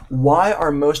stereo, why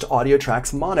are most audio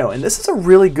tracks mono? And this is a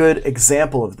really good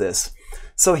example of this.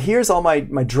 So here's all my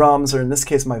drums, or in this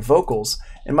case, my vocals.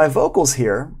 And my vocals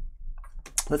here,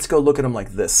 let's go look at them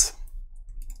like this.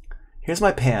 Here's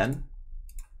my pan.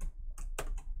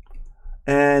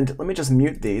 And let me just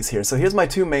mute these here. So here's my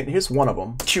two main, here's one of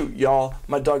them. Cute, y'all.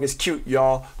 My dog is cute,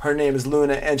 y'all. Her name is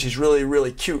Luna, and she's really,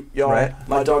 really cute, y'all. Right.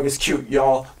 My dog is cute,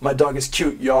 y'all. My dog is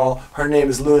cute, y'all. Her name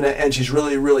is Luna, and she's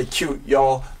really, really cute,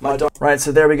 y'all. My dog. Right,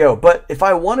 so there we go. But if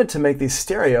I wanted to make these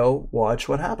stereo, watch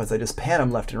what happens. I just pan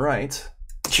them left and right.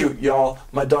 Cute, y'all.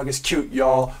 My dog is cute,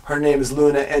 y'all. Her name is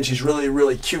Luna, and she's really,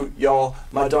 really cute, y'all.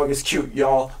 My dog is cute,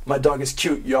 y'all. My dog is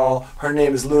cute, y'all. Her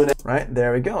name is Luna. Right,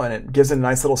 there we go. And it gives it a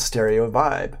nice little stereo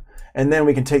vibe. And then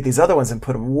we can take these other ones and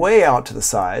put them way out to the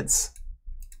sides.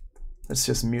 Let's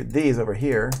just mute these over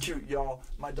here. Cute, y'all.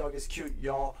 My dog is cute,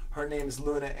 y'all. Her name is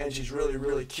Luna, and she's really,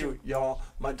 really cute, y'all.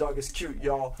 My dog is cute,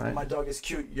 y'all. Right. My dog is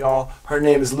cute, y'all. Her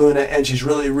name is Luna, and she's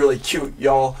really, really cute,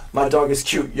 y'all. My dog is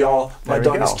cute, y'all. My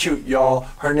dog is cute, y'all.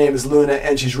 Her name is Luna,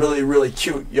 and she's really, really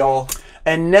cute, y'all.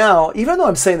 And now, even though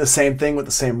I'm saying the same thing with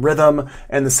the same rhythm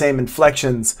and the same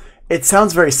inflections, it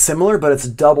sounds very similar, but it's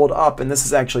doubled up, and this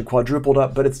is actually quadrupled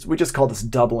up, but we just call this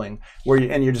doubling,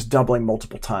 and you're just doubling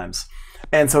multiple times.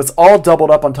 And so it's all doubled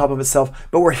up on top of itself,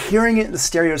 but we're hearing it in the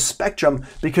stereo spectrum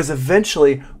because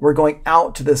eventually we're going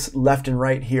out to this left and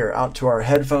right here, out to our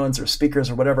headphones or speakers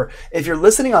or whatever. If you're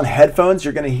listening on headphones,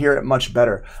 you're going to hear it much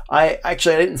better. I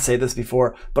didn't say this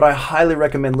before, but I highly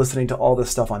recommend listening to all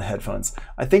this stuff on headphones.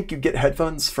 I think you get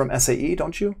headphones from SAE,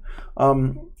 don't you?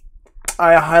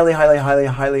 I highly, highly, highly,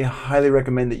 highly, highly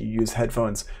recommend that you use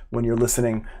headphones when you're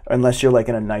listening, unless you're like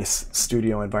in a nice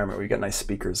studio environment where you got nice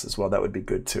speakers as well. That would be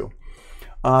good too.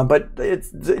 But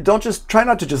try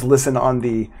not to just listen on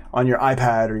your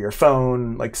iPad or your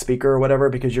phone, like speaker or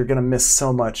whatever, because you're gonna miss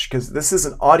so much. Because this is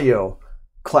an audio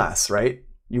class, right?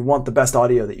 You want the best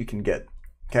audio that you can get.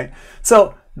 Okay,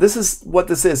 so this is what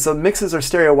this is. So mixes are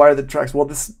stereo. Why are the tracks? Well,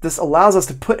 this allows us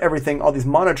to put everything, all these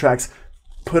mono tracks,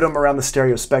 put them around the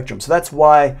stereo spectrum. So that's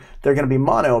why they're gonna be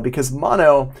mono, because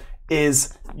mono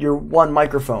is your one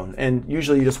microphone, and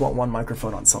usually you just want one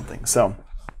microphone on something. So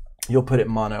you'll put it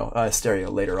mono, stereo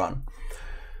later on.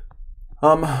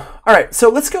 All right, so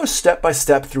let's go step by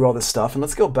step through all this stuff, and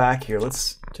let's go back here.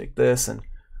 Let's take this and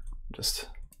just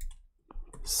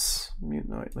mute.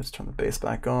 No, wait, let's turn the bass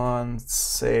back on.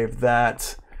 Save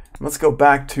that. And let's go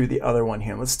back to the other one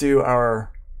here. Let's do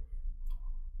our,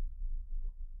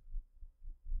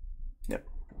 yep,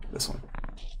 this one.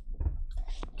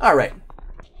 All right,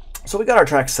 so we got our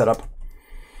tracks set up.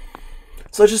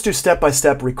 So let's just do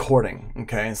step-by-step recording,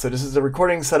 okay? So this is a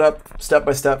recording setup,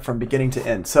 step-by-step from beginning to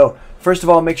end. So first of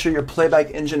all, make sure your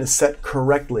Playback Engine is set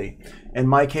correctly. In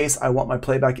my case, I want my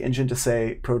Playback Engine to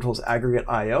say Pro Tools Aggregate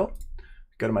I/O.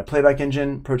 Go to my Playback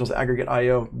Engine, Pro Tools Aggregate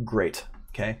I/O, great,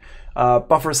 okay?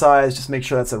 Buffer size, just make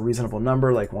sure that's a reasonable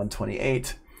number, like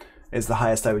 128 is the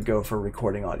highest I would go for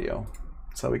recording audio.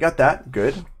 So we got that,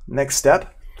 good. Next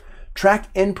step, Track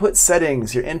input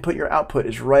settings. Your input, your output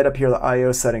is right up here, the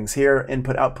I/O settings here,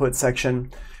 input output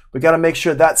section. We got to make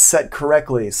sure that's set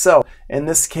correctly. So in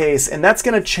this case, and that's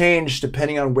going to change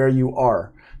depending on where you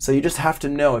are. So you just have to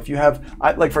know if you have,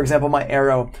 like for example, my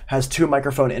Arrow has 2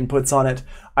 microphone inputs on it.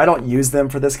 I don't use them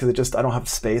for this because I don't have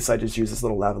space. I just use this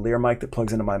little lavalier mic that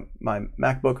plugs into my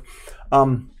MacBook,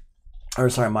 or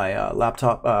sorry, my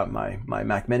laptop, my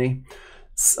Mac Mini.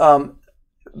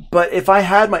 But if I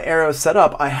had my Arrow set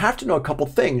up, I have to know a couple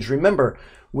things. Remember,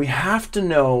 we have to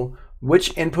know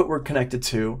which input we're connected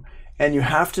to, and you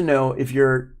have to know if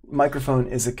your microphone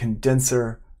is a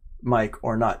condenser mic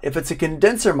or not. If it's a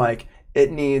condenser mic, it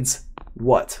needs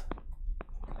what?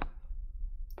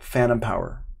 Phantom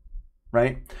power,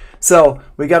 right? So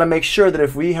we got to make sure that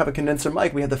if we have a condenser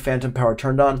mic, we have the phantom power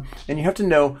turned on, and you have to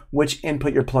know which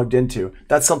input you're plugged into.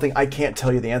 That's something I can't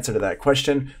tell you the answer to that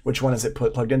question. Which one is it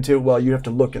plugged into? Well, you have to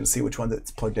look and see which one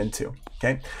it's plugged into,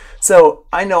 okay? So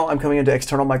I know I'm coming into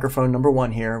external microphone number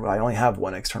 1 here. I only have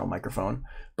 1 external microphone,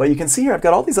 but you can see here I've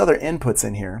got all these other inputs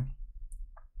in here.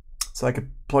 So I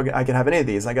could have any of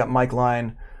these. I got mic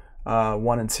line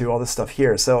 1 and 2, all this stuff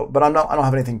here. So, but I don't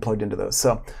have anything plugged into those.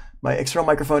 So my external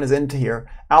microphone is into here.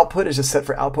 Output is just set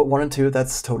for output 1 and 2.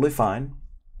 That's totally fine.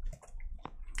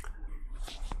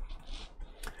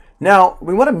 Now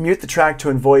we want to mute the track to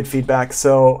avoid feedback.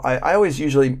 So I always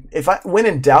usually, when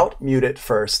in doubt, mute it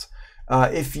first.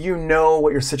 If you know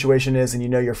what your situation is and you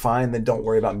know you're fine, then don't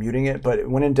worry about muting it. But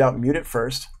when in doubt, mute it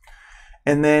first.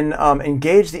 And then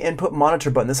engage the input monitor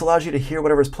button. This allows you to hear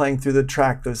whatever's playing through the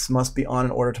track. This must be on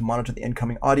in order to monitor the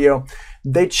incoming audio.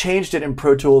 They changed it in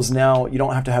Pro Tools now. You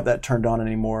don't have to have that turned on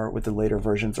anymore with the later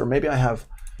versions. Or maybe I have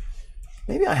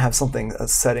something, a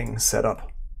setting set up.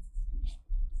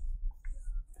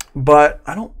 But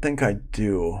I don't think I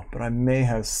do. But I may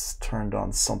have turned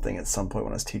on something at some point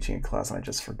when I was teaching a class and I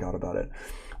just forgot about it.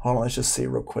 Hold on, let's just see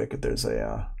real quick if there's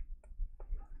a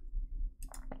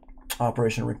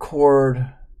operation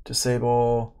record,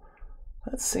 disable.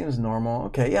 That seems normal.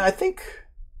 Okay, yeah, I think,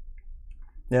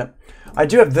 yeah. I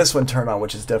do have this one turned on,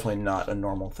 which is definitely not a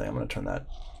normal thing. I'm going to turn that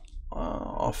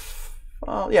off.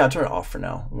 Yeah, I'll turn it off for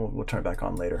now. We'll turn it back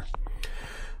on later.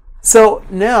 So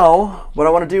now what I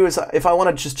want to do is if I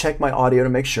want to just check my audio to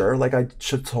make sure, like I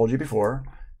should have told you before,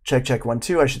 check 1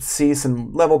 2, I should see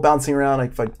some level bouncing around.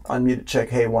 Like if I unmute it, check,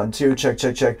 hey 1 2,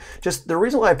 check. Just the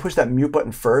reason why I push that mute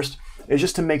button first is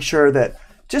just to make sure that,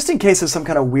 just in case there's some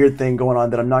kind of weird thing going on,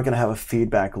 that I'm not going to have a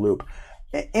feedback loop.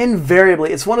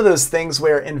 Invariably, it's one of those things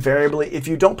where invariably, if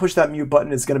you don't push that mute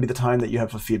button, it's going to be the time that you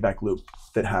have a feedback loop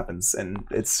that happens, and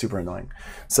it's super annoying.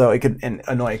 So it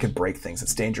could break things.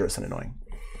 It's dangerous and annoying.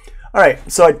 All right,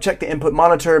 so I check the input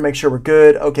monitor, make sure we're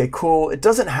good. Okay, cool. It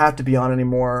doesn't have to be on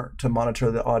anymore to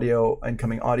monitor the audio,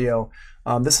 incoming audio.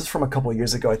 This is from a couple of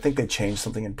years ago. I think they changed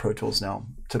something in Pro Tools now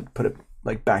to put it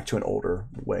like back to an older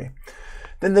way.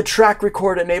 Then the track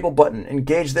record enable button.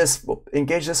 Engage this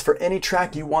for any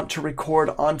track you want to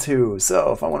record onto.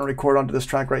 So if I want to record onto this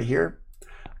track right here,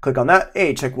 click on that.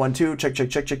 Hey, check 1 2,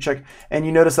 check. And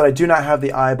you notice that I do not have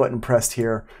the I button pressed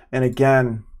here. And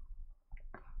again,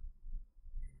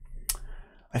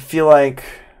 I feel like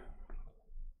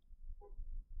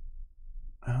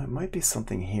it might be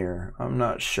something here. I'm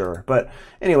not sure. But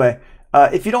anyway,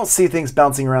 if you don't see things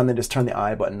bouncing around, then just turn the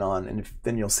I button on, and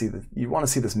then you'll see that you want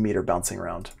to see this meter bouncing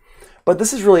around. But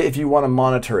this is really if you want to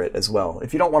monitor it as well.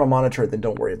 If you don't want to monitor it, then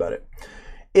don't worry about it.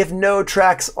 If no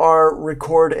tracks are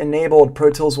record enabled,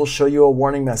 Pro Tools will show you a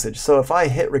warning message. So if I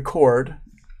hit record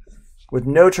with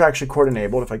no tracks record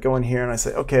enabled, if I go in here and I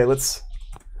say, okay, let's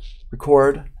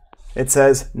record, it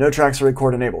says no tracks are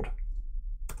record enabled.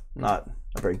 Not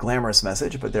a very glamorous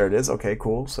message, but there it is. Okay,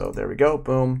 cool. So there we go.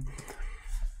 Boom.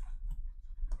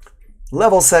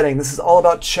 Level setting. This is all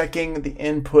about checking the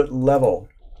input level.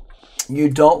 You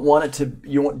don't want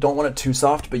it too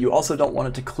soft, but you also don't want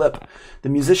it to clip. The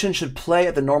musician should play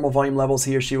at the normal volume levels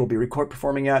he or she will be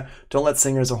performing at. Don't let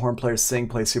singers or horn players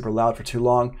play super loud for too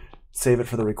long. Save it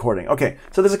for the recording. Okay,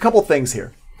 so there's a couple things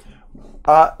here.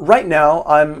 Right now,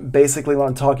 I'm basically, when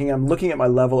I'm talking, I'm looking at my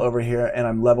level over here, and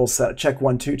I'm level set. Check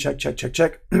 1 2,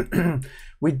 check.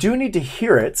 We do need to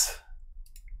hear it.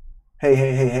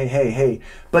 Hey.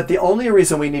 But the only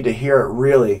reason we need to hear it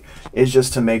really is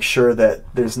just to make sure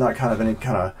that there's not kind of any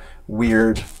kind of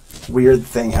weird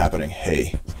thing happening.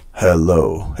 Hey,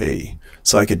 hello, hey.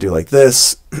 So I could do like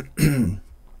this.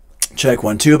 Check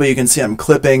 1 2, but you can see I'm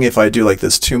clipping if I do like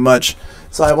this too much.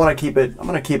 So I want to keep it, I'm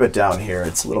going to keep it down here.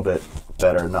 It's a little bit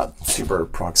better, not super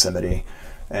proximity.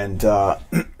 And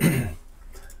and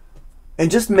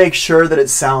just make sure that it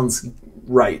sounds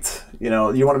right. You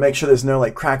know, you want to make sure there's no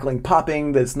like crackling,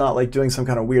 popping, that's not like doing some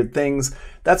kind of weird things.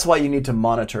 That's why you need to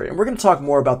monitor it. And we're going to talk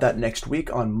more about that next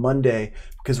week on Monday,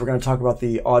 because we're going to talk about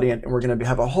the audient, and we're going to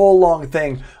have a whole long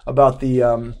thing about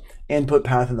the input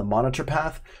path and the monitor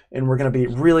path. And we're going to be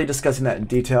really discussing that in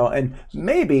detail. And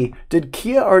maybe, did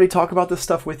Kia already talk about this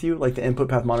stuff with you? Like the input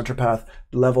path, monitor path,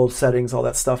 level settings, all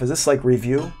that stuff. Is this like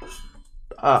review?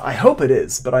 I hope it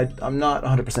is, but I'm not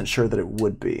 100% sure that it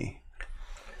would be.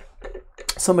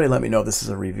 Somebody let me know if this is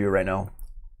a review right now.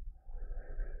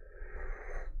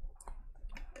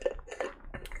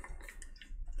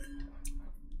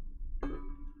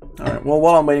 All right, well,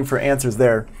 while I'm waiting for answers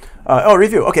there. Oh,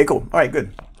 review. Okay, cool. All right,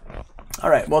 good. All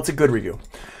right, well, it's a good review.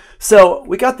 So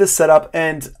we got this set up,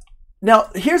 and now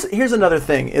here's another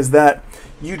thing, is that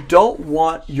you don't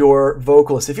want your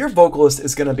vocalist, if your vocalist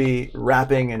is going to be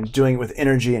rapping and doing it with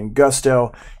energy and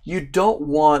gusto, you don't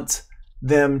want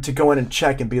them to go in and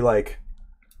check and be like,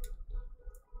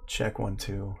 check 1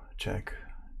 2, check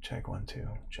 1 2,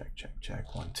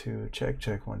 check 1 2,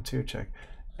 check 1 2, check.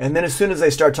 And then as soon as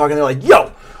they start talking, they're like,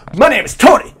 yo, my name is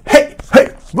Tony. Hey,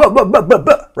 blah, blah, blah, blah,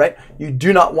 blah, right? You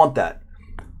do not want that.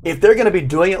 If they're going to be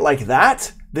doing it like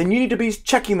that, then you need to be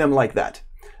checking them like that.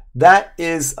 That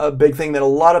is a big thing that a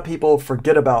lot of people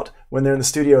forget about when they're in the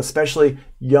studio, especially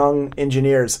young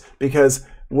engineers, because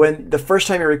when the first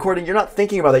time you're recording, you're not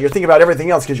thinking about that. You're thinking about everything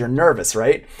else because you're nervous,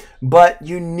 right? But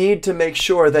you need to make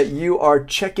sure that you are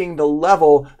checking the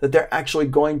level that they're actually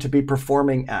going to be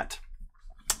performing at.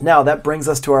 Now, that brings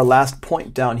us to our last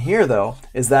point down here, though,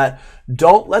 is that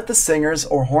don't let the singers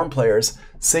or horn players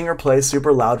sing or play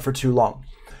super loud for too long.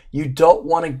 You don't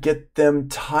want to get them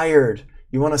tired.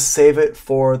 You want to save it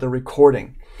for the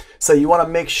recording. So you want to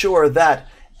make sure that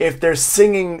if they're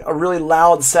singing a really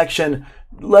loud section,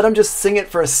 let them just sing it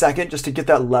for a second just to get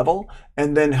that level,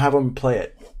 and then have them play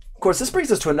it. Of course, this brings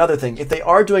us to another thing. If they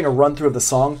are doing a run-through of the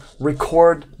song,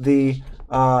 record the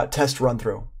test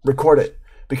run-through. Record it,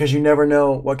 because you never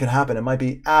know what could happen. It might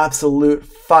be absolute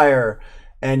fire,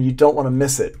 and you don't want to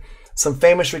miss it. Some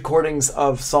famous recordings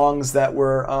of songs that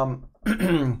were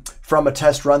from a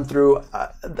test run-through.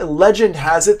 The legend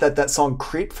has it that that song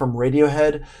 "Creep" from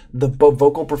Radiohead, the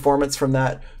vocal performance from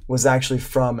that was actually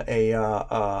from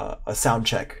a sound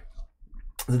check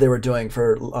that they were doing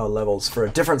for levels for a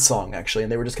different song, actually,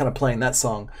 and they were just kind of playing that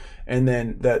song, and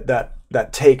then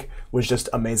that take was just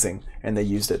amazing, and they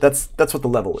used it. That's what the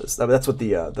level is. That's what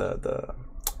the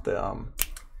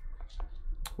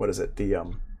what is it?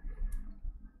 The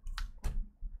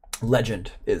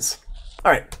legend is.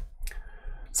 All right.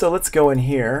 So let's go in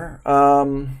here.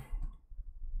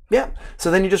 Yeah, so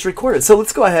then you just record it. So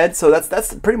let's go ahead. So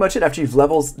that's pretty much it. After you've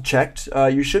levels checked,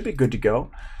 you should be good to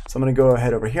go. So I'm going to go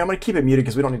ahead over here. I'm going to keep it muted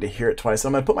because we don't need to hear it twice. So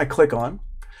I'm going to put my click on,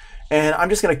 and I'm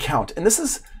just going to count. And this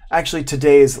is actually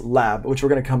today's lab, which we're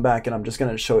going to come back, and I'm just going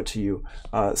to show it to you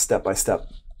step by step.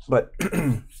 But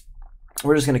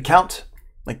we're just going to count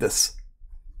like this.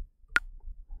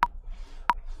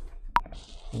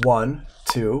 1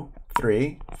 2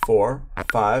 3 4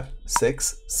 5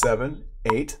 6 7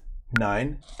 8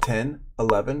 9 10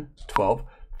 11 12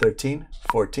 13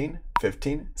 14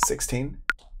 15 16.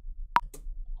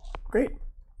 Great.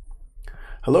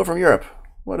 Hello from Europe.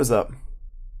 What is up?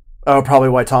 Oh, probably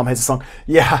why Tom hates the song.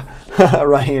 Yeah,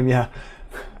 Raheem, yeah.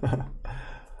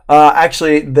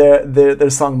 Actually, their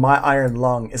song "My Iron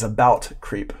Lung" is about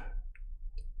Creep.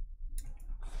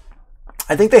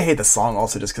 I think they hate the song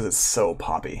also just because it's so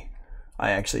poppy.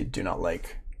 I actually do not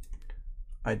like.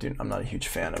 I'm not a huge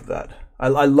fan of that. I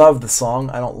love the song.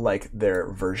 I don't like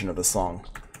their version of the song.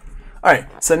 All right,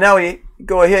 so now we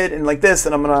go ahead and like this,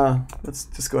 and I'm gonna let's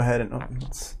just go ahead and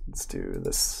let's do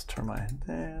this. Turn my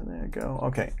there you go.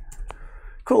 Okay,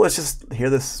 cool. Let's just hear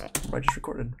this. I just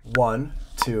recorded 1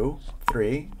 2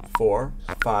 3 4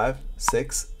 5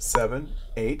 6 7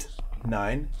 8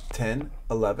 9 10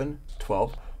 11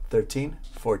 12 13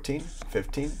 14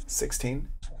 15 16.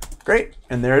 Great,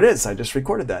 and there it is. I just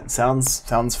recorded that. It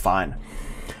sounds fine.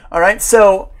 All right,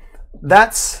 so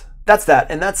that's that,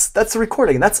 and that's the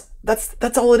recording. That's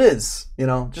all it is. You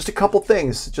know, just a couple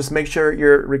things. Just make sure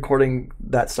you're recording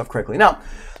that stuff correctly. Now,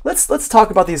 let's talk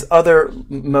about these other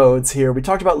modes here. We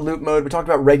talked about loop mode. We talked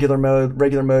about regular mode.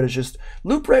 Regular mode is just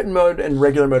loop mode, and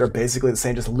regular mode are basically the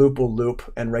same. Just loop will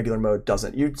loop, and regular mode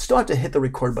doesn't. You still have to hit the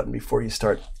record button before you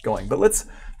start going. But let's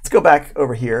go back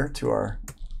over here to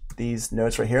these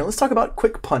notes right here. Let's talk about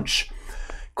Quick Punch.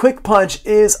 Quick Punch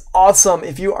is awesome.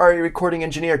 If you are a recording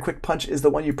engineer, Quick Punch is the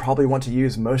one you probably want to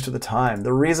use most of the time.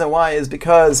 The reason why is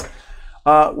because,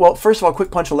 well, first of all,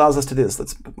 Quick Punch allows us to do this.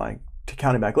 Let's put my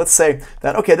counting back. Let's say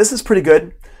that, okay, this is pretty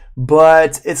good,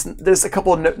 but there's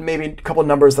maybe a couple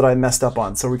numbers that I messed up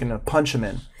on, so we're gonna punch them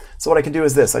in. So what I can do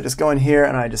is this: I just go in here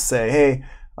and I just say, hey,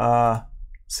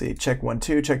 see, check 1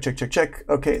 2, check check check check.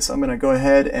 Okay, so I'm gonna go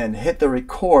ahead and hit the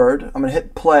record. I'm gonna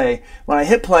hit play. When I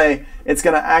hit play, it's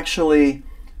gonna actually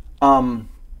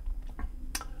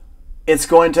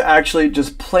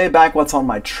just play back what's on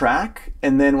my track,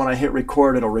 and then when I hit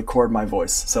record, it'll record my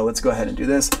voice. So let's go ahead and do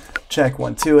this. Check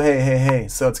 1 2, hey.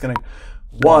 So it's gonna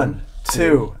 1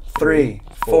 2 3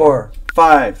 4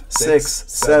 5 6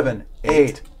 7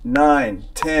 8 9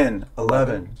 10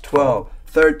 11 12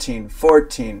 13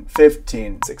 14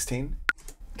 15 16.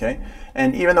 Okay,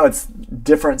 and even though it's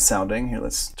different sounding, here,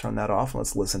 let's turn that off and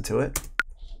let's listen to it.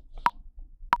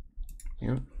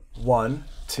 1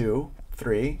 2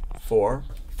 3 4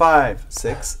 5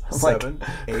 6 7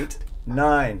 8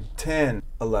 9 10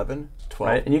 11 12.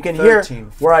 Right? And you can 13, hear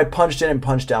where I punched in and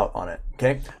punched out on it.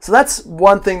 Okay, so that's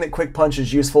one thing that Quick Punch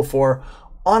is useful for.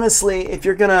 Honestly, if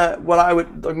you're gonna,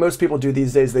 like most people do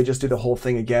these days, they just do the whole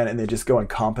thing again and they just go and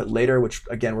comp it later, which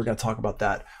again, we're gonna talk about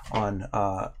that on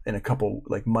in a couple,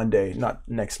 like Monday, not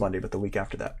next Monday, but the week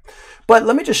after that. But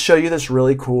let me just show you this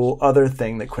really cool other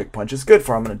thing that Quick Punch is good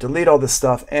for. I'm gonna delete all this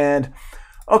stuff, and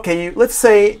okay, let's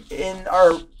say in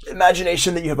our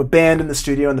imagination that you have a band in the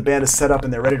studio and the band is set up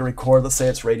and they're ready to record. Let's say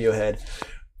it's Radiohead,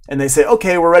 and they say,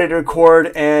 okay, we're ready to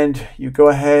record, and you go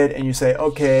ahead and you say,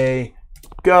 okay,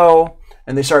 go.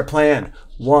 And they start playing.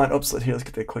 Let's get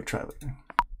the click track.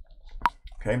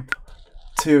 Okay.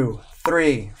 2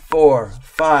 3 4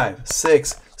 5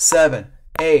 6 7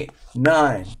 8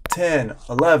 9 10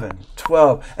 11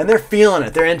 12. And they're feeling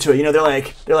it. They're into it. You know, they're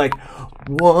like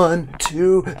 1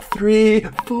 2 3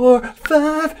 4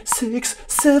 5 6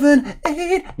 7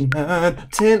 8 9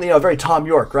 10. You know, very Tom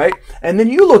York, right? And then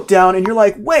you look down and you're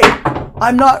like, wait,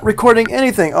 I'm not recording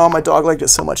anything. Oh, my dog liked it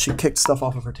so much she kicked stuff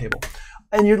off of her table.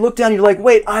 And you look down and you're like,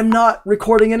 wait, I'm not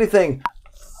recording anything.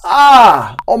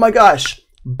 Oh my gosh.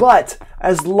 But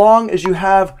as long as you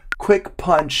have Quick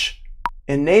Punch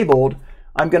enabled,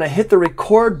 I'm gonna hit the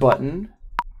record button.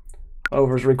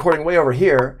 It's recording way over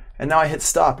here, and now I hit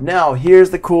stop. Now, here's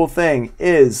the cool thing,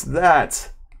 is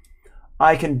that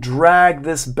I can drag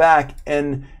this back,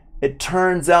 and it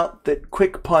turns out that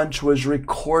Quick Punch was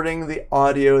recording the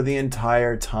audio the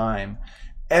entire time.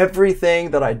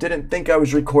 Everything that I didn't think I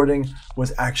was recording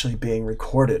was actually being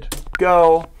recorded.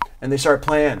 Go, and they start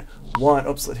playing.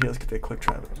 Let's get the click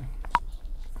track.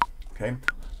 Okay,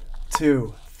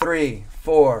 2 3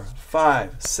 4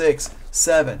 5 6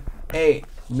 7 8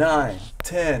 9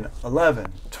 10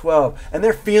 11 12. And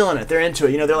they're feeling it. They're into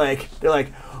it. You know, they're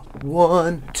like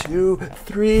 1 2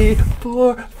 3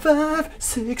 4 5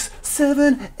 6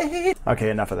 7 8. Okay,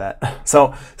 enough of that.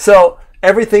 So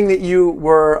everything that you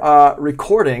were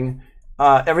recording,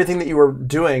 everything that you were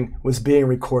doing was being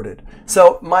recorded.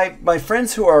 So my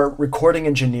friends who are recording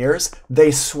engineers,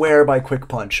 they swear by Quick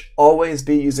Punch. Always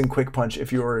be using Quick Punch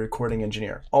if you're a recording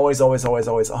engineer. Always,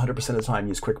 100% of the time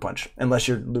use Quick Punch, unless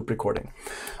you're loop recording.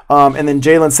 And then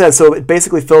Jalen says, so it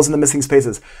basically fills in the missing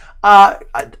spaces. I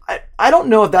don't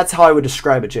know if that's how I would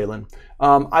describe it, Jalen.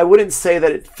 I wouldn't say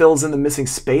that it fills in the missing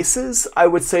spaces. I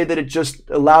would say that it just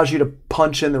allows you to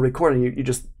punch in the recording.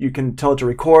 You can tell it to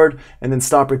record and then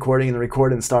stop recording and then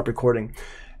record and stop recording.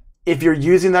 If you're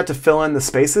using that to fill in the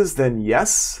spaces, then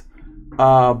yes.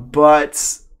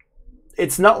 But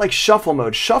it's not like shuffle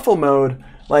mode. Shuffle mode,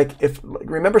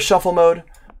 remember shuffle mode?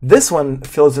 This one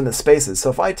fills in the spaces. So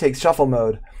if I take shuffle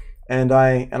mode and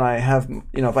I have,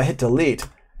 if I hit delete,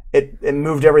 it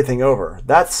moved everything over.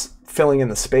 That's filling in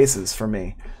the spaces for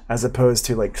me, as opposed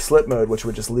to like slip mode, which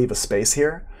would just leave a space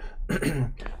here.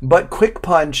 But Quick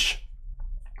Punch,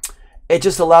 it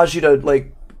just allows you to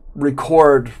like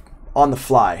record on the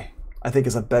fly, I think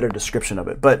is a better description of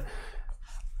it. But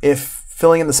if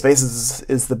filling in the spaces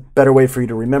is the better way for you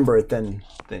to remember it, then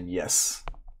yes.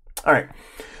 All right,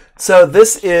 so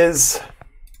this is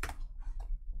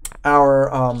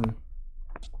our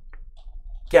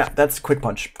yeah, that's Quick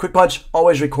Punch. Quick Punch,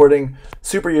 always recording,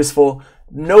 super useful.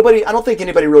 I don't think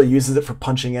anybody really uses it for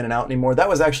punching in and out anymore. That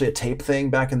was actually a tape thing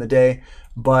back in the day,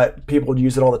 but people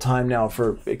use it all the time now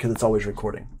because it's always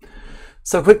recording.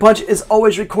 So Quick Punch is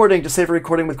always recording. To save a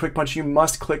recording with Quick Punch, you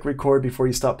must click record before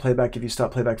you stop playback. If you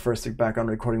stop playback first, the background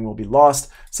recording will be lost.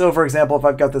 So for example, if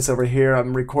I've got this over here,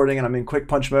 I'm recording and I'm in Quick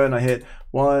Punch mode and I hit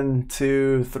 1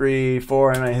 2 3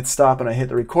 4 and I hit stop and I hit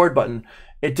the record button,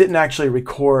 it didn't actually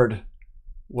record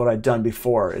what I'd done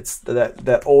before. It's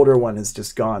that older one is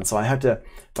just gone. So I have to,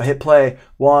 if I hit play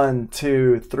 1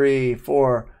 2 3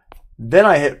 4, then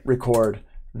I hit record,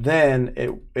 then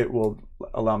it will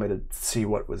allow me to see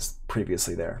what was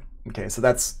previously there. Okay, so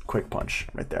that's Quick Punch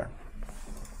right there.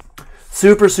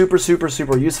 Super, super, super,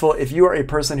 super useful. If you are a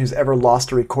person who's ever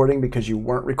lost a recording because you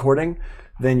weren't recording,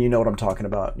 then you know what I'm talking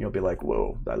about. You'll be like,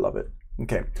 whoa, I love it.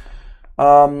 Okay.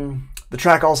 The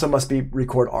track also must be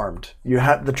record armed.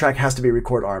 The track has to be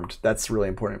record armed. That's really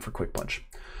important for Quick Punch.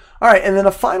 All right, and then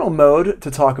a final mode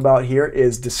to talk about here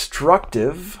is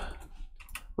destructive.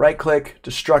 Right click,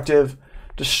 destructive.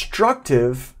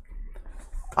 Destructive,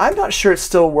 I'm not sure it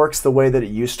still works the way that it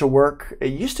used to work. It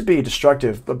used to be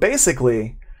destructive, but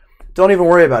basically, don't even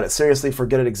worry about it. Seriously,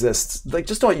 forget it exists. Like,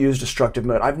 just don't use destructive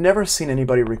mode. I've never seen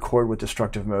anybody record with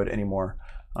destructive mode anymore.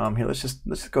 Here, let's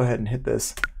just go ahead and hit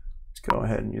this. Let's go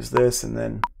ahead and use this, and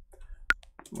then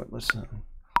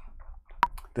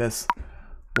this.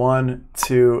 1,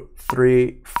 2,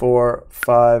 3, 4,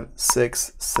 5,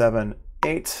 6, 7,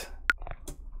 8.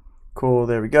 Cool,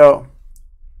 there we go.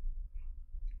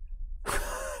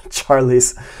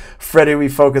 Charlize, Freddie, we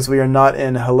focus. We are not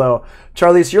in hello.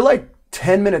 Charlize, you're like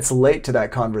 10 minutes late to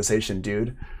that conversation,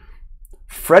 dude.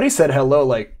 Freddie said hello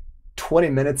like 20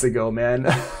 minutes ago, man.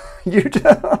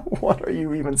 What are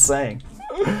you even saying?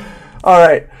 All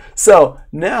right, so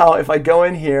now if I go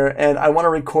in here and I want to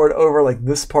record over like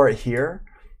this part here,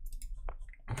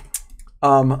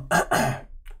 that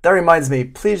reminds me,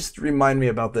 please remind me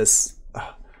about this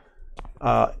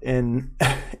in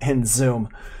Zoom.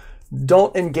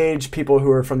 Don't engage people who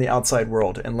are from the outside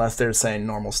world unless they're saying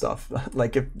normal stuff.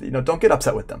 Like, if don't get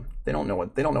upset with them. They don't know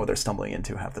what they're stumbling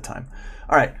into half the time.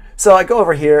 All right, so I go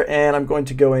over here and I'm going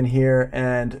to go in here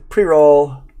and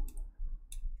pre-roll.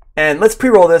 And let's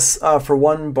pre-roll this for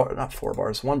 1 bar, not 4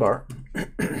 bars, 1 bar,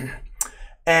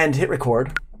 and hit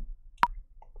record.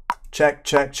 Check,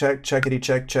 check, check, checkity,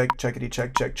 check, check, checkity,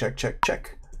 check, check, check, check,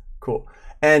 check. Cool.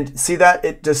 And see that?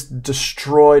 It just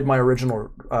destroyed my original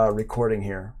recording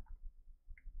here.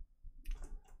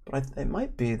 But it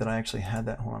might be that I actually had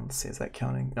that. Hold on, let's see. Is that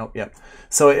counting? Nope, yep.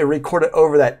 So it recorded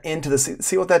over that into the.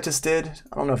 See what that just did?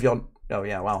 I don't know if y'all. Oh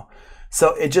yeah, wow.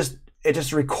 So it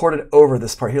just recorded over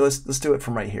this part here. Let's do it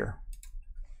from right here.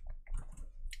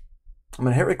 I'm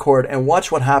gonna hit record and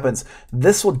watch what happens.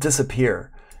 This will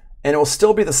disappear, and it will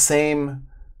still be the same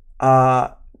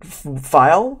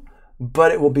file,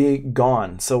 but it will be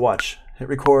gone. So watch. Hit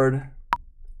record.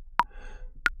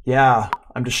 Yeah,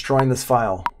 I'm destroying this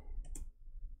file.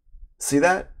 See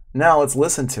that? Now let's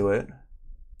listen to it.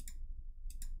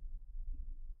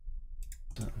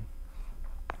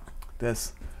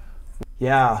 This.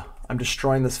 Yeah, I'm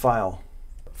destroying this file.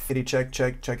 Checkity check,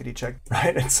 check, checkity check.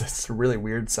 Right? It's really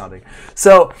weird sounding.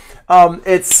 So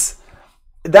that's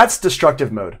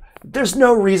destructive mode. There's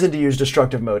no reason to use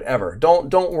destructive mode ever.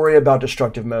 Don't worry about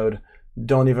destructive mode.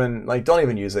 Don't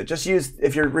even use it. Just use,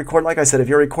 if you're recording, like I said, if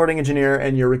you're a recording engineer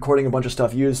and you're recording a bunch of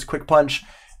stuff, use Quick Punch.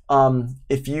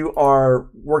 If you are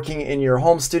working in your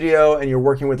home studio and you're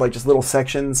working with like just little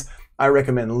sections, I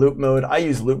recommend loop mode. I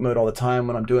use loop mode all the time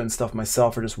when I'm doing stuff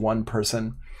myself or just one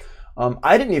person.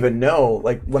 I didn't even know,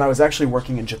 like when I was actually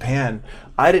working in Japan,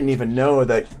 I didn't even know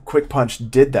that Quick Punch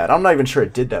did that. I'm not even sure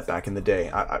it did that back in the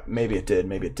day. Maybe it did,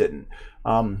 maybe it didn't.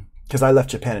 Because I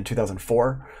left Japan in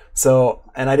 2004. So,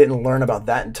 and I didn't learn about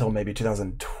that until maybe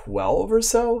 2012 or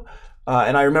so.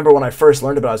 And I remember when I first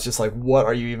learned about it, I was just like, what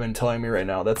are you even telling me right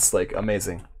now? That's like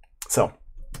amazing. So,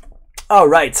 all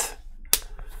right.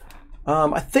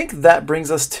 I think that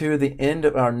brings us to the end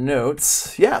of our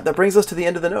notes. Yeah, that brings us to the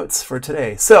end of the notes for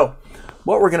today. So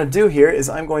what we're going to do here is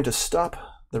I'm going to stop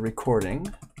the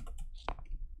recording.